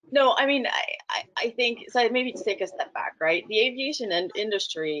 No, I mean, I think, so maybe to take a step back, right? The aviation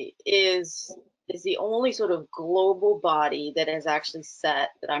industry is the only sort of global body that has actually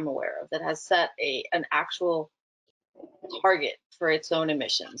set, that I'm aware of, that has set an actual target for its own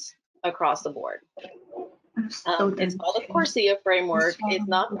emissions across the board. It's called the CORSIA framework. It's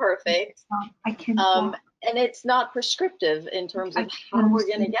not perfect, and it's not prescriptive in terms of how we're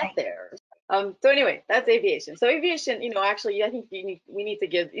going to get there. So anyway, that's aviation. So aviation, actually, I think we need to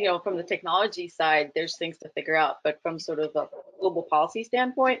give, from the technology side, there's things to figure out, but from sort of a global policy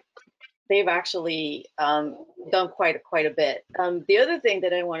standpoint, they've actually done quite a bit. The other thing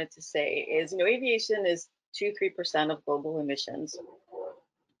that I wanted to say is, aviation is 2-3% of global emissions.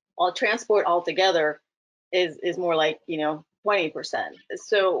 While transport altogether is more like 20%.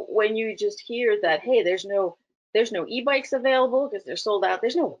 So when you just hear that, hey, there's no e-bikes available because they're sold out.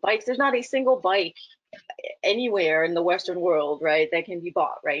 There's no bikes. There's not a single bike anywhere in the Western world, right, that can be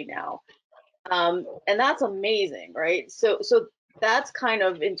bought right now. And that's amazing, right? So that's kind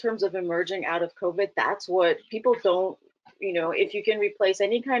of, in terms of emerging out of COVID, that's what people don't you know, if you can replace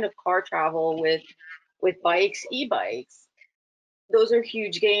any kind of car travel with bikes, e-bikes, those are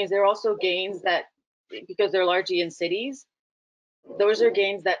huge gains. They're also gains that, because they're largely in cities, those are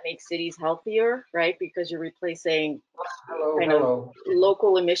gains that make cities healthier, right? Because you're replacing kind of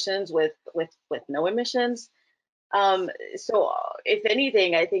local emissions with no emissions. So if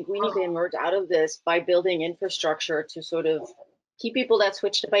anything, I think we need to emerge out of this by building infrastructure to sort of keep people that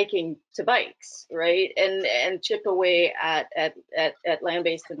switch to biking to bikes, right? And chip away at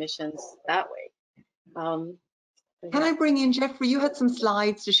land-based emissions that way. Can I bring in Geoffrey? You had some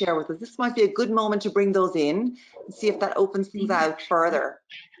slides to share with us. This might be a good moment to bring those in and see if that opens things out further.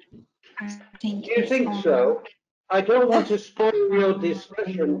 Do you think so? I don't want to spoil your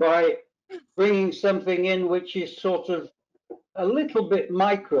discussion by bringing something in which is sort of a little bit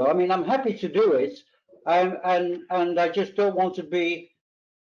micro. I mean, I'm happy to do it, and I just don't want to be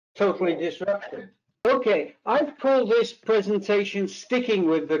totally disruptive. Okay, I've called this presentation Sticking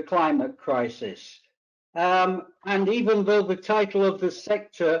with the Climate Crisis. And even though the title of the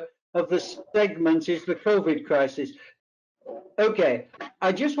sector of the segment is the COVID crisis. Okay,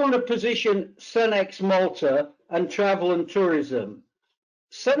 I just want to position SunX Malta and travel and tourism.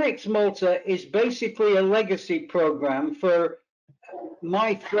 SunX Malta is basically a legacy program for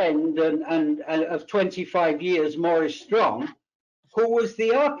my friend and of 25 years, Maurice Strong, who was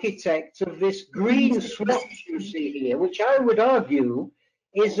the architect of this green swatch you see here, which I would argue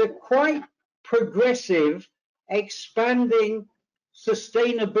is a quite progressive, expanding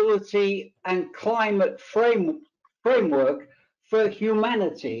sustainability and climate framework for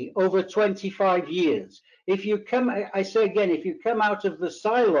humanity over 25 years. If you come, I say again, if you come out of the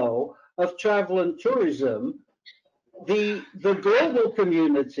silo of travel and tourism, the global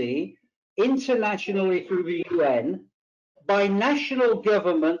community, internationally through the UN, by national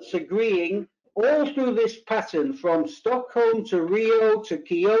governments agreeing all through this pattern from Stockholm to Rio to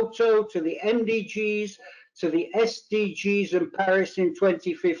Kyoto to the MDGs to the SDGs and Paris in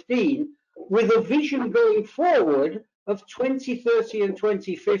 2015, with a vision going forward of 2030 and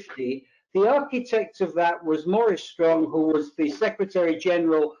 2050. The architect of that was Maurice Strong, who was the Secretary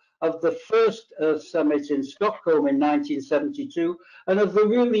General of the first Earth Summit in Stockholm in 1972 and of the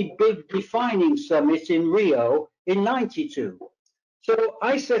really big defining summit in Rio in 92. So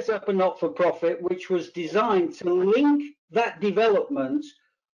I set up a not-for-profit which was designed to link that development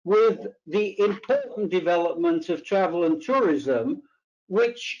with the important development of travel and tourism,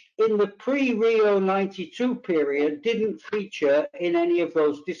 which in the pre-Rio 92 period didn't feature in any of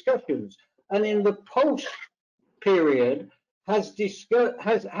those discussions. And in the post period has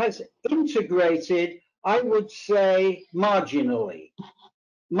integrated, I would say, marginally.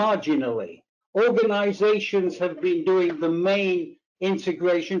 Organizations have been doing the main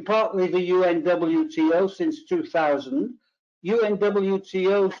integration, partly the UNWTO since 2000.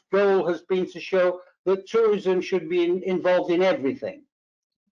 UNWTO's goal has been to show that tourism should be involved in everything,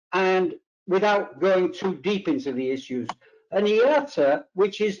 and without going too deep into the issues. And IATA,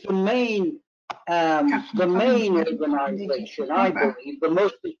 which is the main organization, I believe,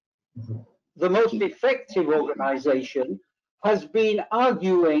 the most effective organization, has been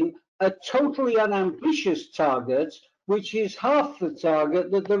arguing a totally unambitious target, which is half the target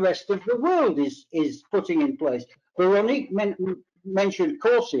that the rest of the world is putting in place. Veronique mentioned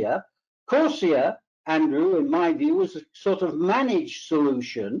Corsia. Corsia, Andrew, in my view, was a sort of managed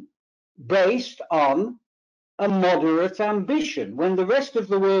solution based on a moderate ambition. When the rest of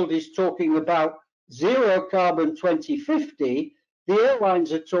the world is talking about zero carbon 2050, the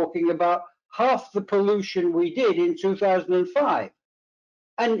airlines are talking about half the pollution we did in 2005.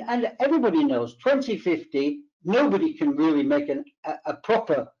 And everybody knows 2050, nobody can really make a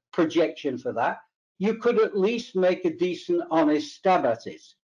proper projection for that. You could at least make a decent, honest stab at it.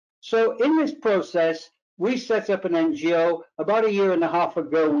 So in this process, we set up an NGO. About a year and a half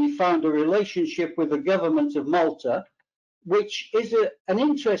ago, we found a relationship with the government of Malta, which is an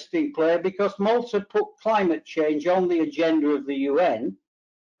interesting player because Malta put climate change on the agenda of the UN,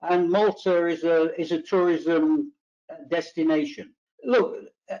 and Malta is a tourism destination. Look,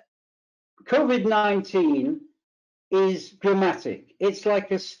 COVID-19 is dramatic. It's like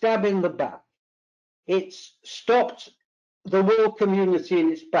a stab in the back. It's stopped the world community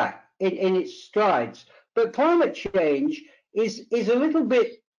in its back, in its strides. But climate change is a little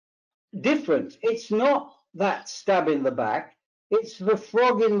bit different. It's not that stab in the back. It's the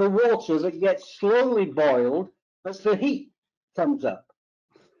frog in the water that gets slowly boiled as the heat comes up.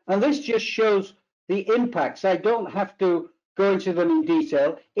 And this just shows the impacts. I don't have to go into them in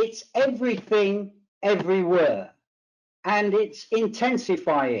detail. It's everything, everywhere. And it's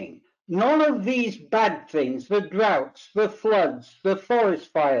intensifying. none of these bad things, the droughts, the floods, the forest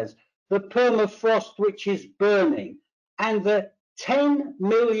fires, the permafrost which is burning, and the 10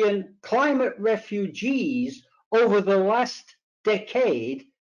 million climate refugees over the last decade,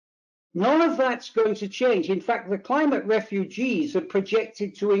 none of that's going to change. In fact, the climate refugees are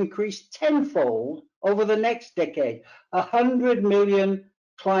projected to increase tenfold over the next decade, 100 million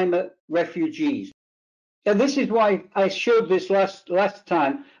climate refugees. And this is why I showed this last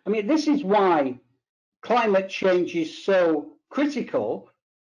time. I mean, this is why climate change is so critical,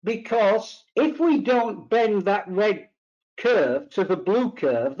 because if we don't bend that red curve to the blue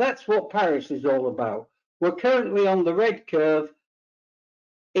curve, that's what Paris is all about. We're currently on the red curve.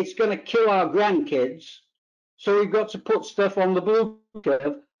 It's going to kill our grandkids. So we've got to put stuff on the blue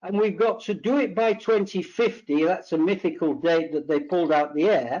curve, and we've got to do it by 2050. That's a mythical date that they pulled out the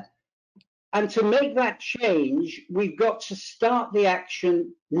air. And to make that change, we've got to start the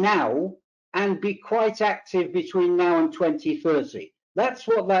action now and be quite active between now and 2030. That's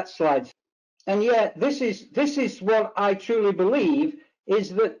what that slide says. And yet, this is what I truly believe is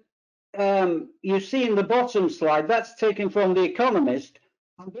that you see in the bottom slide, that's taken from The Economist.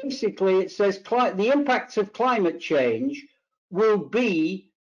 And basically, it says the impact of climate change will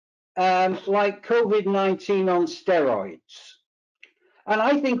be like COVID-19 on steroids. And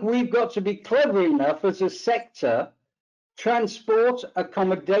I think we've got to be clever enough as a sector, transport,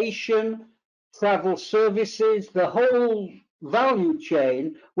 accommodation, travel services, the whole value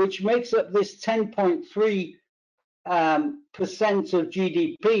chain, which makes up this 10.3% of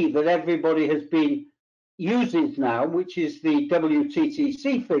GDP that everybody has been using now, which is the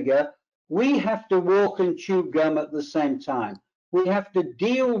WTTC figure. We have to walk and chew gum at the same time. We have to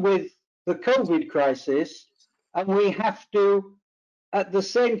deal with the COVID crisis, and we have to at the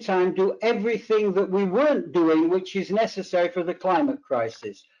same time do everything that we weren't doing, which is necessary for the climate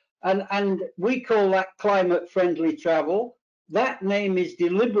crisis. And we call that climate-friendly travel. That name is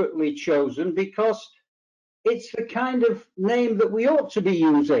deliberately chosen because it's the kind of name that we ought to be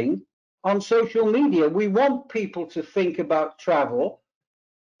using on social media. We want people to think about travel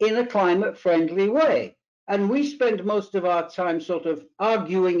in a climate-friendly way. And we spend most of our time sort of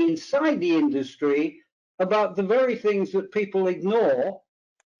arguing inside the industry about the very things that people ignore,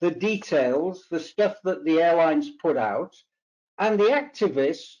 the details, the stuff that the airlines put out, and the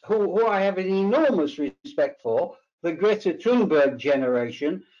activists who I have an enormous respect for, the Greta Thunberg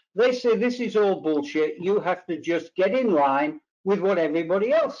generation. They say this is all bullshit. You have to just get in line with what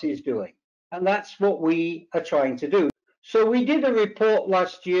everybody else is doing. And that's what we are trying to do. So we did a report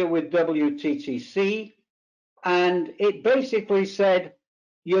last year with WTTC, and it basically said,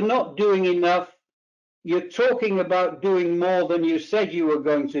 you're not doing enough. You're talking about doing more than you said you were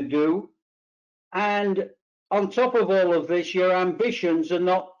going to do. And on top of all of this, your ambitions are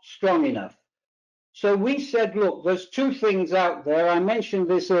not strong enough. So we said, look, there's two things out there. I mentioned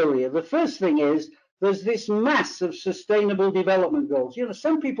this earlier. The first thing is there's this mass of sustainable development goals. You know,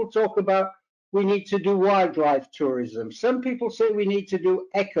 some people talk about we need to do wildlife tourism. Some people say we need to do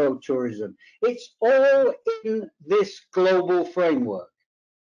ecotourism. It's all in this global framework.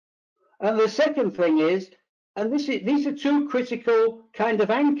 And the second thing is, and these are two critical kind of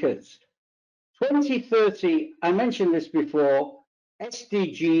anchors. 2030, I mentioned this before,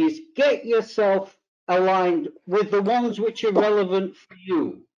 SDGs, get yourself aligned with the ones which are relevant for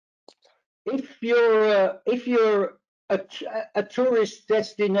you. If you're a tourist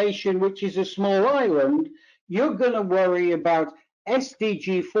destination which is a small island, you're going to worry about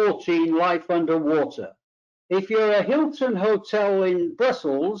SDG 14, life underwater. If you're a Hilton hotel in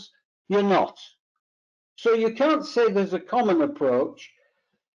Brussels, you're not. So you can't say there's a common approach.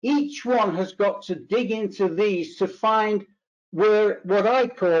 Each one has got to dig into these to find where what I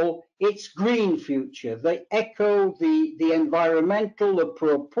call its green future, the eco, the environmental, the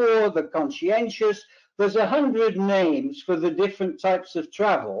pro-poor, the conscientious. There's 100 names for the different types of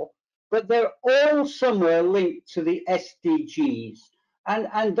travel, but they're all somewhere linked to the SDGs.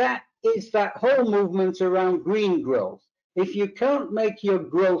 And that is that whole movement around green growth. If you can't make your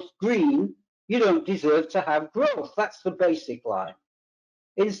growth green, you don't deserve to have growth. That's the basic line.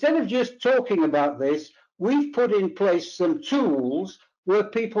 Instead of just talking about this, we've put in place some tools where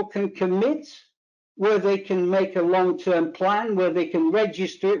people can commit, where they can make a long-term plan, where they can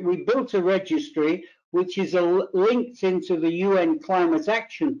register it. We built a registry which is linked into the UN Climate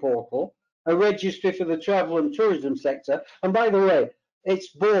Action Portal, a registry for the travel and tourism sector. And by the way, it's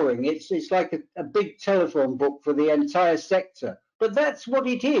boring. It's like a big telephone book for the entire sector. But that's what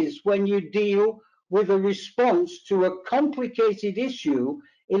it is when you deal with a response to a complicated issue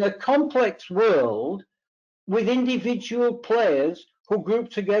in a complex world with individual players who group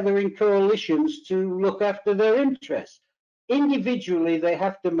together in coalitions to look after their interests. Individually, they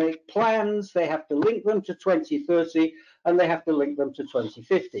have to make plans, they have to link them to 2030, and they have to link them to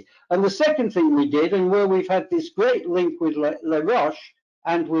 2050. And the second thing we did, and where we've had this great link with Roches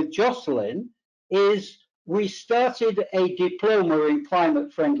and with Joceline, is we started a diploma in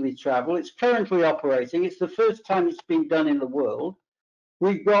climate-friendly travel. It's currently operating. It's the first time it's been done in the world.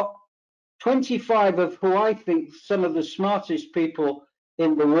 We've got 25 of who I think some of the smartest people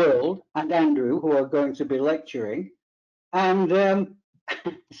in the world, and Andrew, who are going to be lecturing. And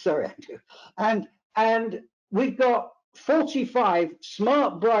sorry, Andrew. And we've got 45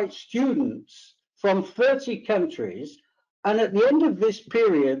 smart, bright students from 30 countries. And at the end of this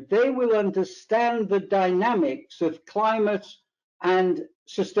period, they will understand the dynamics of climate and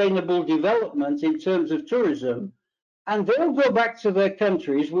sustainable development in terms of tourism. And they'll go back to their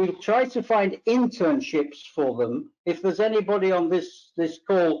countries. We'll try to find internships for them. If there's anybody on this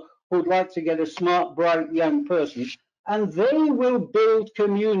call who'd like to get a smart, bright young person, and they will build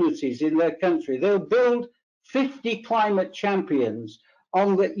communities in their country. They'll build 50 climate champions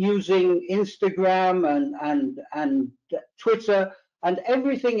using Instagram and Twitter and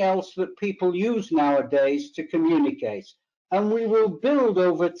everything else that people use nowadays to communicate. And we will build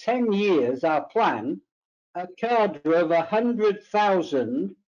over 10 years, our plan, a cadre of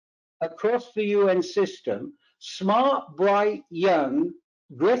 100,000 across the UN system, smart, bright, young,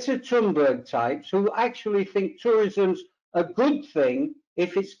 Greta Thunberg types who actually think tourism's a good thing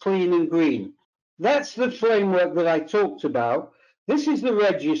if it's clean and green. That's the framework that I talked about. This is the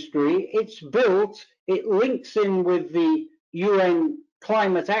registry. It's built. It links in with the UN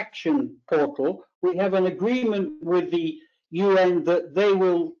Climate Action Portal. We have an agreement with the UN that they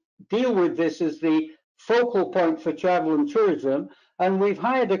will deal with this as the focal point for travel and tourism. And we've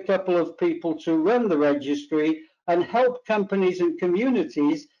hired a couple of people to run the registry and help companies and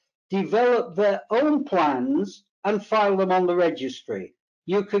communities develop their own plans and file them on the registry.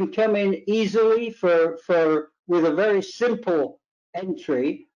 You can come in easily with a very simple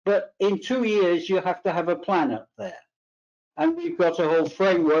entry, but in 2 years you have to have a plan up there. And we've got a whole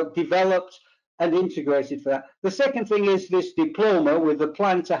framework developed and integrated for that. The second thing is this diploma with the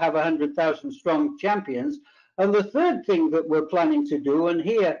plan to have 100,000 strong champions. And the third thing that we're planning to do, and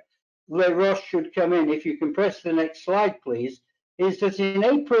here Roche should come in, if you can press the next slide, please, is that in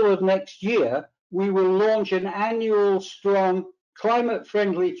April of next year, we will launch an annual strong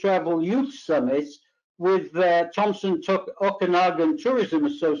climate-friendly travel youth summit with Thompson Okanagan Tourism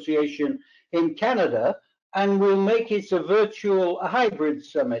Association in Canada, and we'll make it a hybrid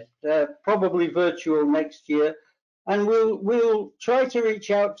summit, probably virtual next year. And we'll try to reach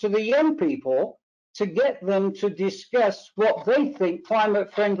out to the young people to get them to discuss what they think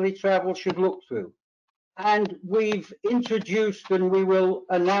climate-friendly travel should look through. And we've introduced, and we will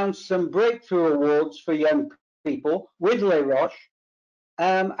announce some breakthrough awards for young people with Les Roches.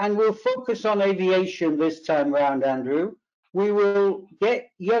 And we'll focus on aviation this time round, Andrew. We will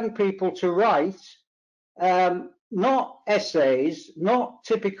get young people to write not essays, not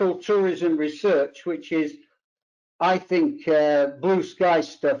typical tourism research, which is, I think, blue sky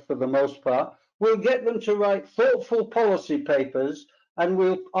stuff for the most part. We'll get them to write thoughtful policy papers, and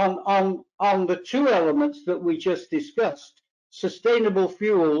we'll on the two elements that we just discussed, sustainable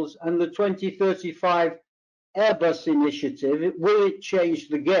fuels and the 2035 Airbus initiative. Will it change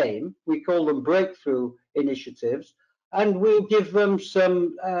the game? We call them breakthrough initiatives, and we'll give them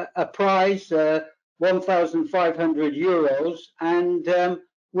a prize, 1,500 euros, and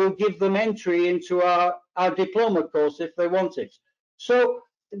we'll give them entry into our diploma course if they want it. So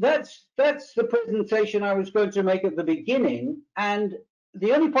that's the presentation I was going to make at the beginning. And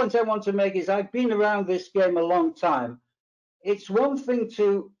the only point I want to make is I've been around this game a long time. It's one thing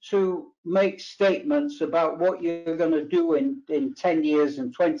to make statements about what you're going to do in 10 years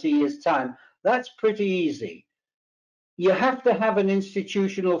and 20 years time. That's pretty easy. You have to have an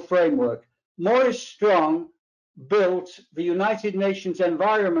institutional framework. Maurice Strong built the United Nations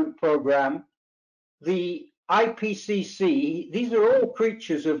Environment Programme, the IPCC. These are all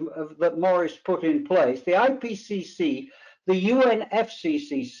creatures that Maurice put in place. The IPCC, the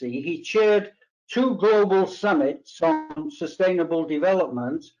UNFCCC, he chaired 2 global summits on sustainable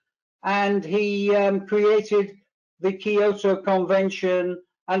development, and he created the Kyoto Convention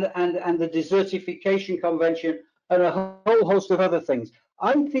and the Desertification Convention and a whole host of other things.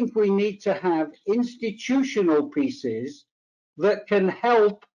 I think we need to have institutional pieces that can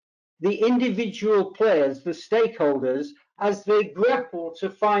help the individual players, the stakeholders, as they grapple to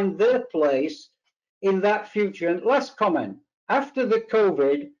find their place in that future. And last comment, after the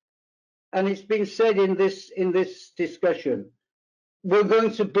COVID, and it's been said in this discussion, we're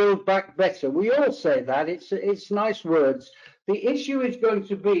going to build back better. We all say that. It's nice words. The issue is going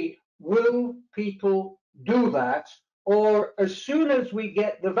to be, will people do that? Or as soon as we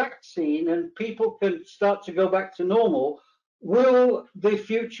get the vaccine and people can start to go back to normal, will the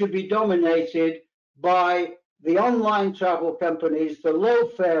future be dominated by the online travel companies, the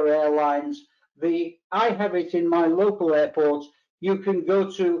low-fare airlines? I have it in my local airport. You can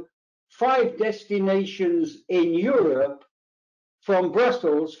go to 5 destinations in Europe from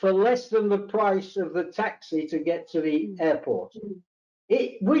Brussels for less than the price of the taxi to get to the airport.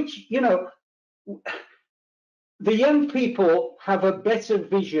 Which, you know, the young people have a better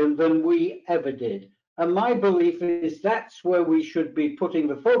vision than we ever did. And my belief is that's where we should be putting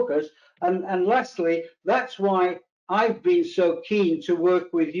the focus. And lastly, that's why I've been so keen to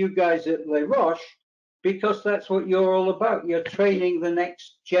work with you guys at Les Roches, because that's what you're all about. You're training the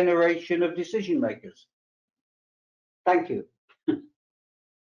next generation of decision makers. Thank you.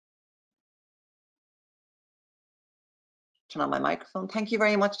 Turn on my microphone. Thank you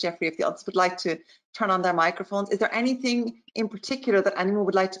very much, Geoffrey. If the others would like to turn on their microphones, is there anything in particular that anyone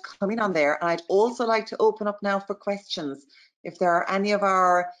would like to come in on there? And I'd also like to open up now for questions. If there are any of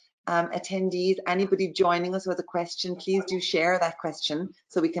our attendees, anybody joining us with a question, please do share that question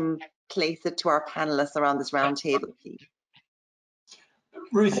so we can place it to our panelists around this roundtable.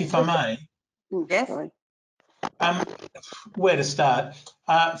 Ruth, if I may. Yes. Where to start?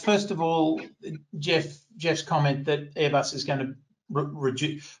 First of all, Jeff's comment that Airbus is going to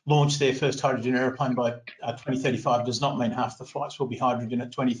launch their first hydrogen aeroplane by 2035 does not mean half the flights will be hydrogen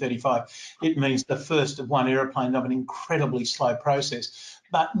at 2035. It means the first of one aeroplane of an incredibly slow process.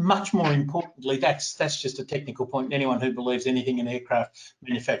 But much more importantly, that's just a technical point. Anyone who believes anything an aircraft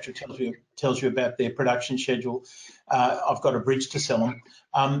manufacturer tells you about their production schedule, I've got a bridge to sell them.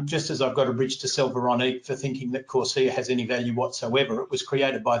 Just as I've got a bridge to sell Veronique for thinking that Corsair has any value whatsoever. It was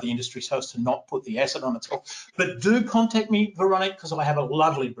created by the industry so as to not put the acid on its hull. But do contact me, Veronique, because I have a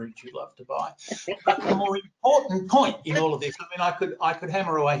lovely bridge you'd love to buy. But the more important point in all of this, I mean, I could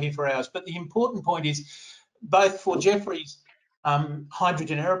hammer away here for hours, but the important point is both for Geoffrey's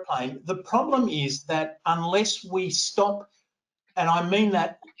hydrogen aeroplane, the problem is that unless we stop, and I mean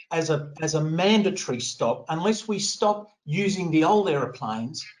that as a mandatory stop, unless we stop using the old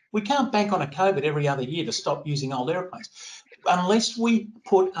aeroplanes, we can't bank on a COVID every other year to stop using old aeroplanes. Unless we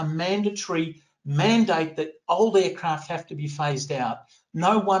put a mandatory mandate that old aircraft have to be phased out,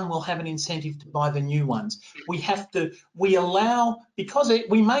 no one will have an incentive to buy the new ones. We allow, because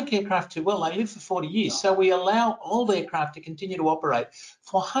we make aircraft too well, they live for 40 years, so we allow old aircraft to continue to operate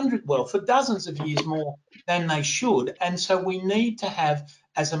for dozens of years more than they should. And so we need to have,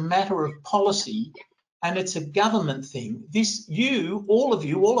 as a matter of policy, and it's a government thing, all of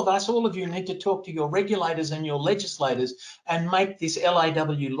you need to talk to your regulators and your legislators and make this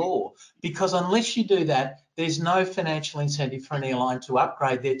LAW law, because unless you do that, there's no financial incentive for an airline to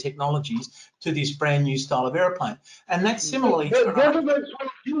upgrade their technologies to this brand new style of aeroplane. And that's similarly... Governments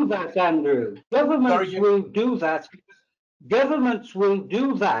will do that, Andrew. Governments will do that. Governments will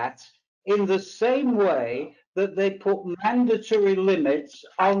do that in the same way that they put mandatory limits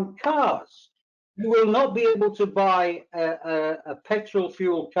on cars. You will not be able to buy a petrol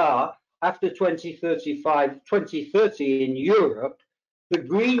fuel car after 2030 in Europe. The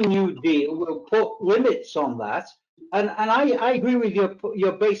Green New Deal will put limits on that. And I agree with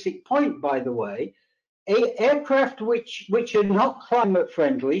your basic point, by the way. Aircraft which are not climate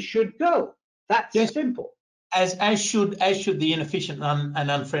friendly should go. That's simple. As should the inefficient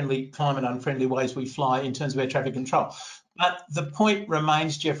and climate unfriendly ways we fly in terms of air traffic control. But the point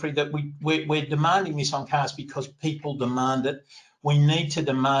remains, Geoffrey, that we're demanding this on cars because people demand it. We need to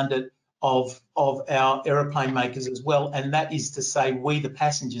demand it of our aeroplane makers as well, and that is to say, we the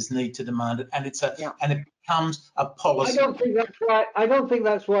passengers need to demand it, and and it becomes a policy. I don't think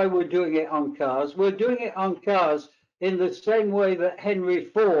that's why we're doing it on cars. We're doing it on cars in the same way that Henry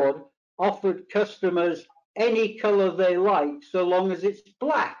Ford offered customers any color they like, so long as it's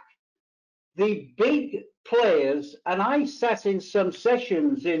black. The big players, and I sat in some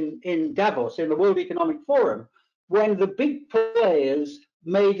sessions in Davos, in the World Economic Forum, when the big players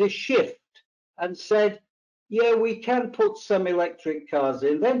made a shift and said, yeah, we can put some electric cars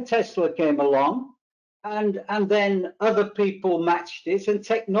in. Then Tesla came along, and then other people matched it, and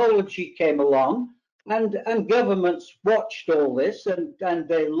technology came along, and governments watched all this, and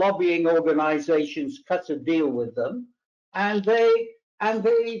the lobbying organizations cut a deal with them, and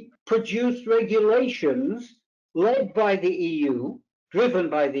they produced regulations led by the EU, driven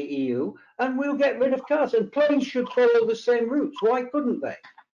by the EU, and we'll get rid of cars, and planes should follow the same routes. Why couldn't they?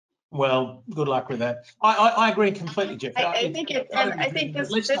 Well, good luck with that. I agree completely, Jeff. I think it, and I think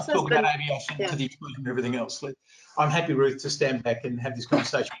let's this not has talk been, about aviation yeah. to the exclusion of everything else. I'm happy, Ruth, to stand back and have this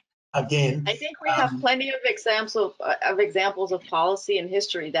conversation again. I think we have plenty of examples of policy and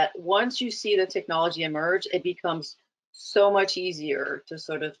history that once you see the technology emerge, it becomes so much easier to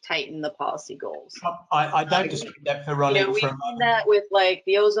sort of tighten the policy goals. I don't dispute that, Veronique. We've seen that with like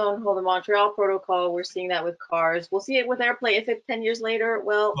the ozone hole, the Montreal Protocol. We're seeing that with cars. We'll see it with airplane. If it's 10 years later,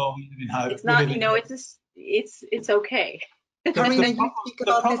 well it's not. It's just, it's okay. Karina, you speak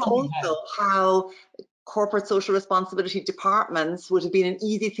about this also, how corporate social responsibility departments would have been an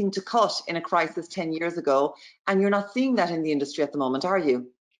easy thing to cut in a crisis 10 years ago, and you're not seeing that in the industry at the moment, are you?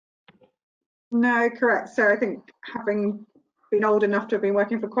 No, correct. So I think, having been old enough to have been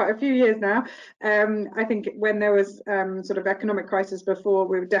working for quite a few years now, I think when there was sort of economic crisis before,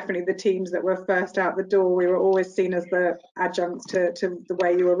 we were definitely the teams that were first out the door. We were always seen as the adjuncts to the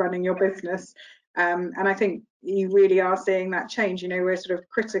way you were running your business. And I think you really are seeing that change. We're sort of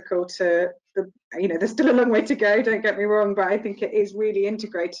critical to there's still a long way to go, don't get me wrong, but I think it is really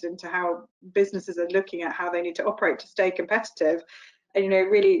integrated into how businesses are looking at how they need to operate to stay competitive. And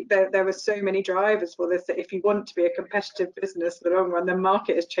really there were so many drivers for this, that if you want to be a competitive business in the long run, the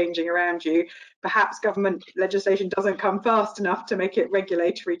market is changing around you. Perhaps government legislation doesn't come fast enough to make it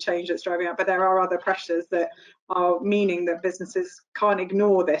regulatory change that's driving up, but there are other pressures that are meaning that businesses can't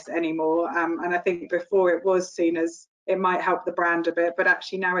ignore this anymore. And I think before it was seen as it might help the brand a bit, but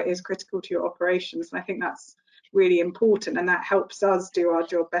actually now it is critical to your operations. And I think that's really important, and that helps us do our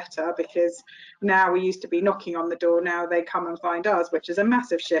job better, because now we used to be knocking on the door, now they come and find us, which is a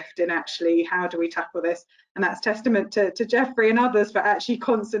massive shift in actually how do we tackle this. And that's testament to Geoffrey and others for actually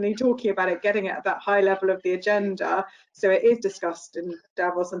constantly talking about it, getting it at that high level of the agenda, so it is discussed in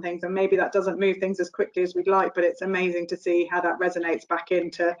Davos and things. And maybe that doesn't move things as quickly as we'd like, but it's amazing to see how that resonates back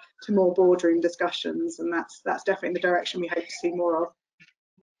into more boardroom discussions, and that's definitely the direction we hope to see more of.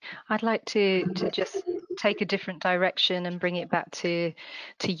 I'd like to just take a different direction and bring it back to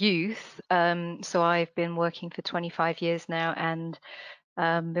youth. So I've been working for 25 years now, and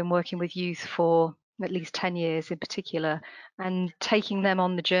been working with youth for at least 10 years in particular, and taking them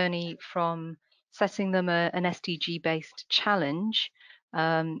on the journey from setting them an SDG-based challenge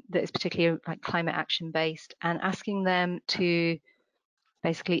that is particularly like climate action based, and asking them to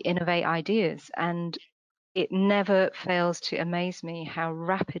basically innovate ideas. And it never fails to amaze me how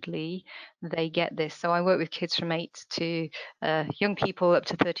rapidly they get this. So I work with kids from 8 to young people up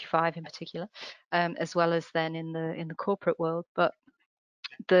to 35 in particular, as well as then in the corporate world. But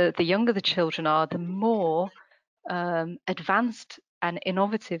the younger the children are, the more advanced and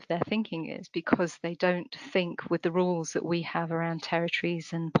innovative their thinking is, because they don't think with the rules that we have around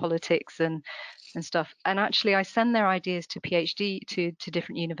territories and politics and stuff. And actually I send their ideas to PhD to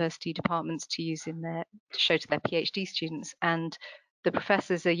different university departments to use to show to their PhD students, and the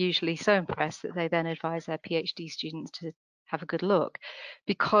professors are usually so impressed that they then advise their PhD students to have a good look,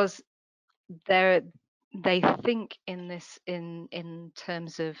 because they think in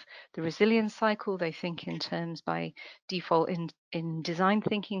terms of the resilience cycle. They think in terms by default in design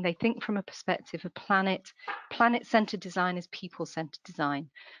thinking. They think from a perspective of planet-centered design is people-centered design,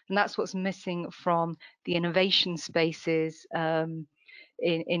 and that's what's missing from the innovation spaces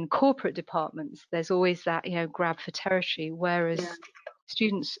in corporate departments. There's always that grab for territory, whereas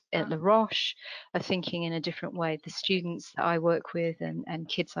students at the Roches are thinking in a different way. The students that I work with and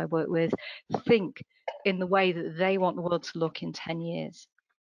kids I work with think in the way that they want the world to look in 10 years.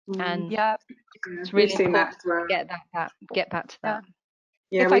 And it's really important to get back to that.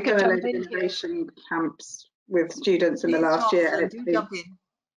 Yeah, we've done a load of innovation camps with students in the last year.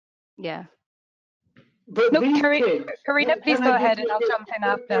 Yeah. But no, Karina, please go ahead and I'll jump in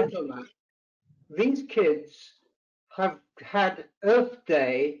after. These kids have had Earth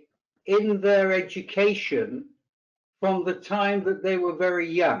Day in their education from the time that they were very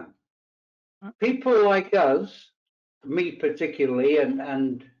young. People like us, me particularly,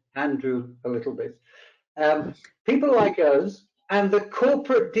 and Andrew a little bit, people like us and the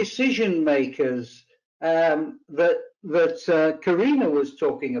corporate decision makers that Karina was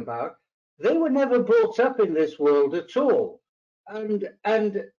talking about, they were never brought up in this world at all. And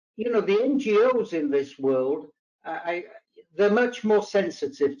the NGOs in this world, they're much more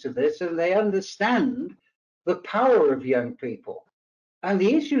sensitive to this, and they understand the power of young people. And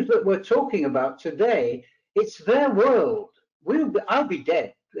the issues that we're talking about today, it's their world. I'll be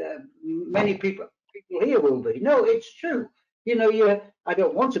dead. Many people here will be. No, it's true. I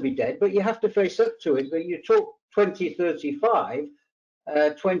don't want to be dead, but you have to face up to it. But you talk 2035,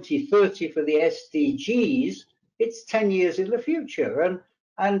 2030 for the SDGs, it's 10 years in the future.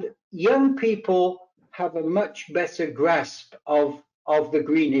 And young people have a much better grasp of the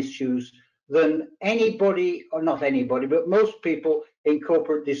green issues than anybody, or not anybody, but most people in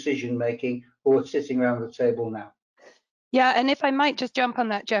corporate decision making who are sitting around the table now. Yeah, and if I might just jump on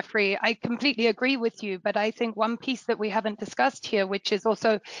that, Geoffrey, I completely agree with you, but I think one piece that we haven't discussed here, which is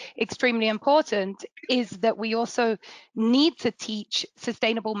also extremely important, is that we also need to teach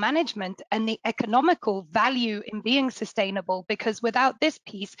sustainable management and the economical value in being sustainable, because without this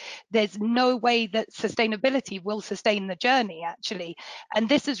piece, there's no way that sustainability will sustain the journey, actually. And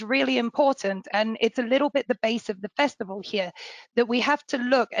this is really important, and it's a little bit the base of the festival here, that we have to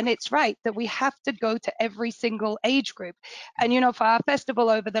look, and it's right, that we have to go to every single age group. And, you know, for our festival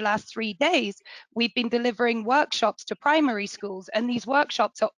over the last 3 days, we've been delivering workshops to primary schools, and these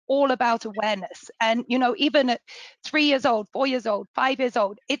workshops are all about awareness. And, you know, even at 3 years old, 4 years old, 5 years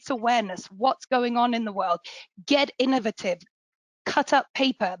old, it's awareness. What's going on in the world? Get innovative, cut up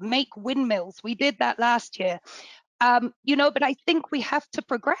paper, make windmills. We did that last year. You know, but I think we have to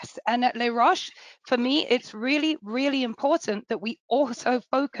progress. And at Les Roches, for me, it's really, really important that we also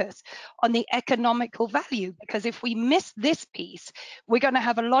focus on the economical value, because if we miss this piece, we're going to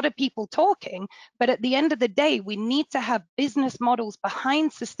have a lot of people talking, but at the end of the day, we need to have business models behind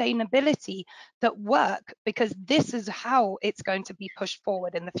sustainability that work, because this is how it's going to be pushed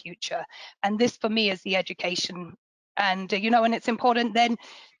forward in the future. And this, for me, is the education. And, you know, and it's important then.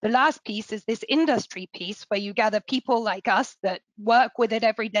 The last piece is this industry piece, where you gather people like us that work with it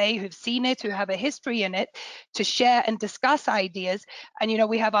every day, who've seen it, who have a history in it, to share and discuss ideas. And, you know,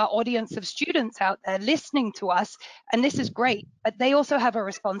 we have our audience of students out there listening to us, and this is great, but they also have a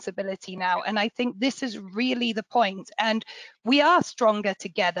responsibility now. And I think this is really the point. And we are stronger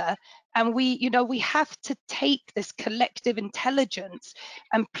together. And we, you know, we have to take this collective intelligence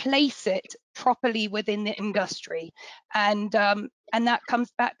and place it properly within the industry. And that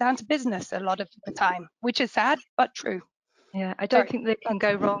comes back down to business a lot of the time, which is sad, but true. Yeah, I don't think they can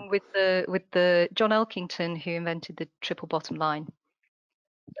go wrong with the John Elkington, who invented the triple bottom line,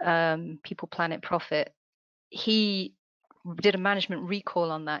 people, planet, profit. He did a management recall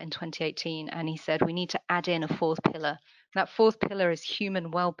on that in 2018, and he said we need to add in a fourth pillar. That fourth pillar is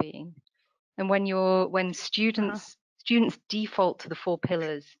human well-being. And when students default to the four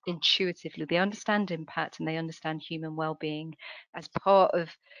pillars intuitively, they understand impact and they understand human well-being as part of,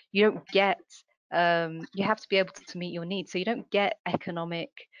 you don't get, you have to be able to meet your needs. So you don't get economic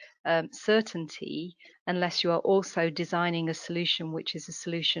certainty unless you are also designing a solution which is a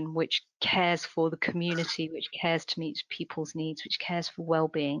solution which cares for the community, which cares to meet people's needs, which cares for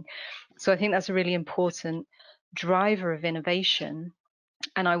well-being. So I think that's a really important driver of innovation.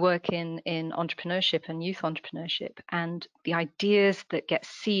 And I work in entrepreneurship and youth entrepreneurship, and the ideas that get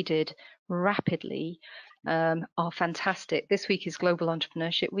seeded rapidly are fantastic. This week is Global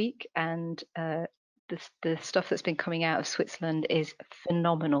Entrepreneurship Week, and the stuff that's been coming out of Switzerland is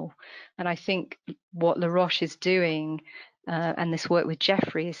phenomenal. And I think what Les Roches is doing, and this work with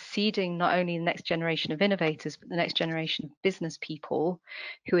Geoffrey, is seeding not only the next generation of innovators, but the next generation of business people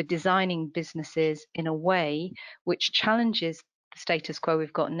who are designing businesses in a way which challenges the status quo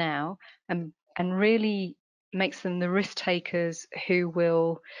we've got now, and really makes them the risk takers who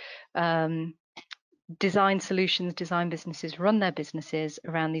will design solutions, design businesses, run their businesses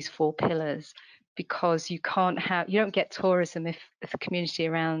around these four pillars. Because you don't get tourism if the community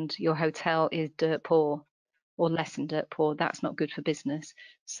around your hotel is dirt poor or less than dirt poor. That's not good for business.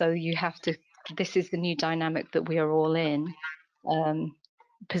 So you have to, this is the new dynamic that we are all in.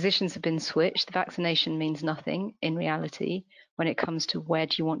 Positions have been switched. The vaccination means nothing in reality when it comes to where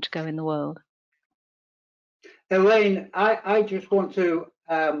do you want to go in the world. Elaine, I just want to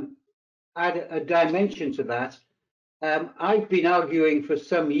add a dimension to that. I've been arguing for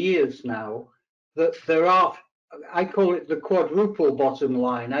some years now that there are, I call it the quadruple bottom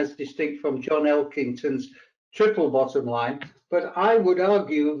line, as distinct from John Elkington's triple bottom line, but I would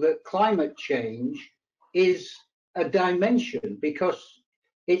argue that climate change is a dimension, because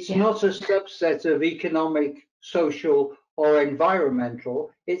it's not a subset of economic, social, or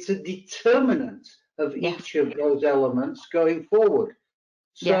environmental. It's a determinant of each of those elements going forward.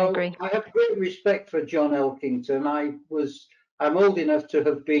 So I have great respect for John Elkington. I'm old enough to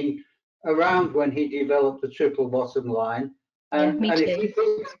have been around when he developed the triple bottom line. And,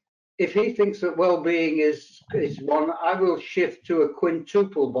 if he thinks that well-being is one, I will shift to a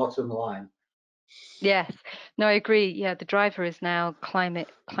quintuple bottom line. Yes, no, I agree. Yeah, the driver is now climate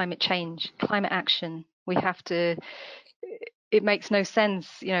change, climate action. We have to. It makes no sense,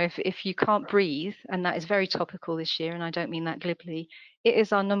 you know, if you can't breathe, and that is very topical this year, and I don't mean that glibly. It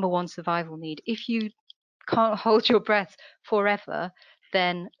is our #1 survival need. If you can't hold your breath forever,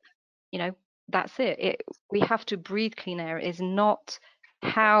 then, you know, that's it. We have to breathe clean air. It is not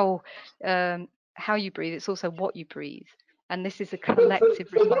how you breathe, it's also what you breathe. And this is a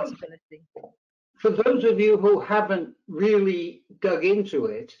collective responsibility. For those of you who haven't really dug into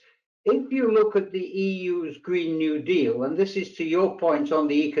it, if you look at the EU's Green New Deal, and this is to your point on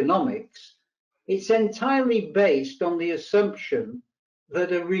the economics, it's entirely based on the assumption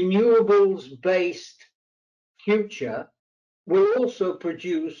that a renewables-based future will also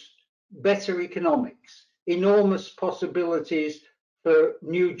produce better economics, enormous possibilities for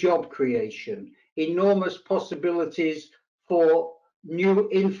new job creation, enormous possibilities for new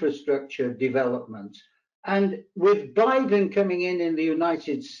infrastructure development. And with Biden coming in the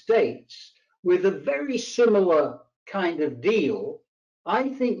United States with a very similar kind of deal, I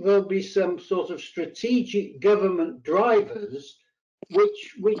think there'll be some sort of strategic government drivers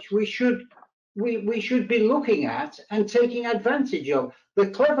which we should be looking at and taking advantage of. The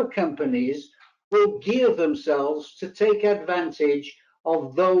clever companies will gear themselves to take advantage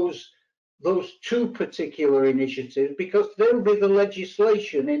of those two particular initiatives, because they'll be the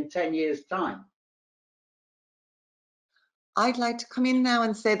legislation in 10 years' time. I'd like to come in now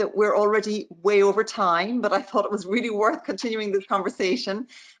and say that we're already way over time, but I thought it was really worth continuing this conversation.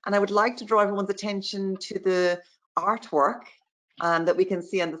 And I would like to draw everyone's attention to the artwork that we can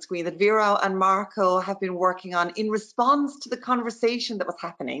see on the screen that Vera and Marco have been working on in response to the conversation that was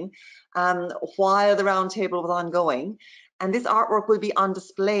happening while the roundtable was ongoing. And this artwork will be on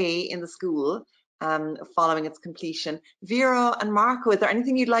display in the school following its completion. Vera and Marco, is there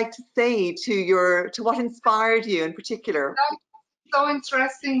anything you'd like to say to what inspired you in particular? So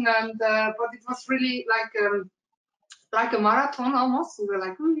interesting, and but it was really like a marathon almost. We were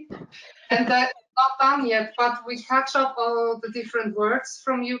like, and not done yet, but we catch up all the different words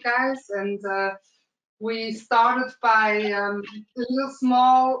from you guys, and we started by little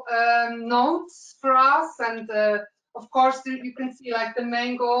small notes for us, and of course you can see like the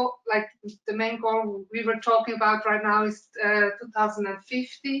main goal we were talking about right now is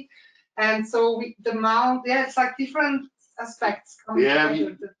 2050, and so the amount, it's like different aspects coming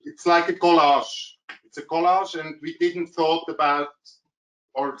together. It's like a collage. It's a collage, and we didn't thought about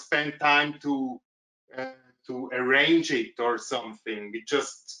or spend time to arrange it or something. We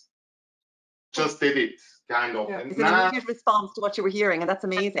just did it, kind of. It's an immediate response to what you were hearing, and that's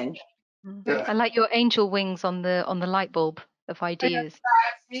amazing. Yeah. I like your angel wings on the light bulb of ideas.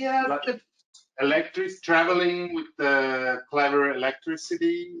 Like traveling with the clever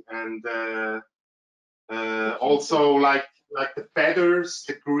electricity, and also like the feathers,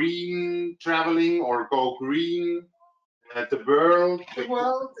 the green traveling or go green. The world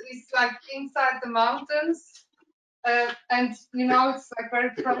is like inside the mountains, and you know it's like very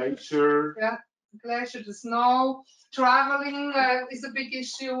glacier. Yeah, the glacier, the snow. Traveling is a big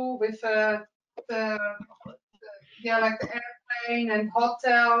issue with like the airplane and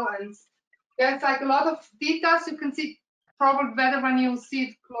hotel, and it's like a lot of details. You can see probably better when you see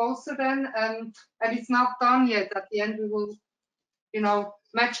it closer then, and it's not done yet. At the end, we will,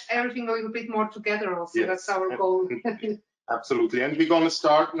 match everything a little bit more together. Also, yes. That's our goal. Absolutely, and we're gonna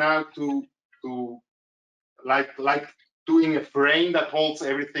start now to like doing a frame that holds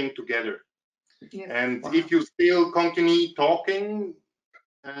everything together. Yes. And if you still continue talking,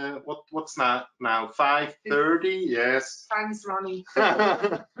 what's now 5:30? Yes. Time is running.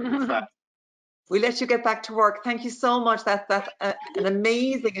 We let you get back to work. Thank you so much. That's an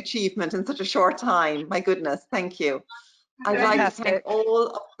amazing achievement in such a short time. My goodness, thank you. I'd like to thank all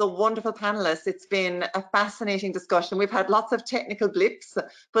of the wonderful panelists. It's been a fascinating discussion. We've had lots of technical blips,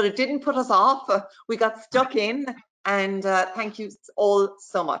 but it didn't put us off. We got stuck in, and thank you all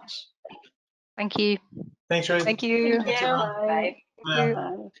so much. Thank you. Thanks, Ruth. Thank you. Bye. Bye.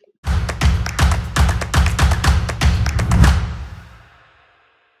 Bye.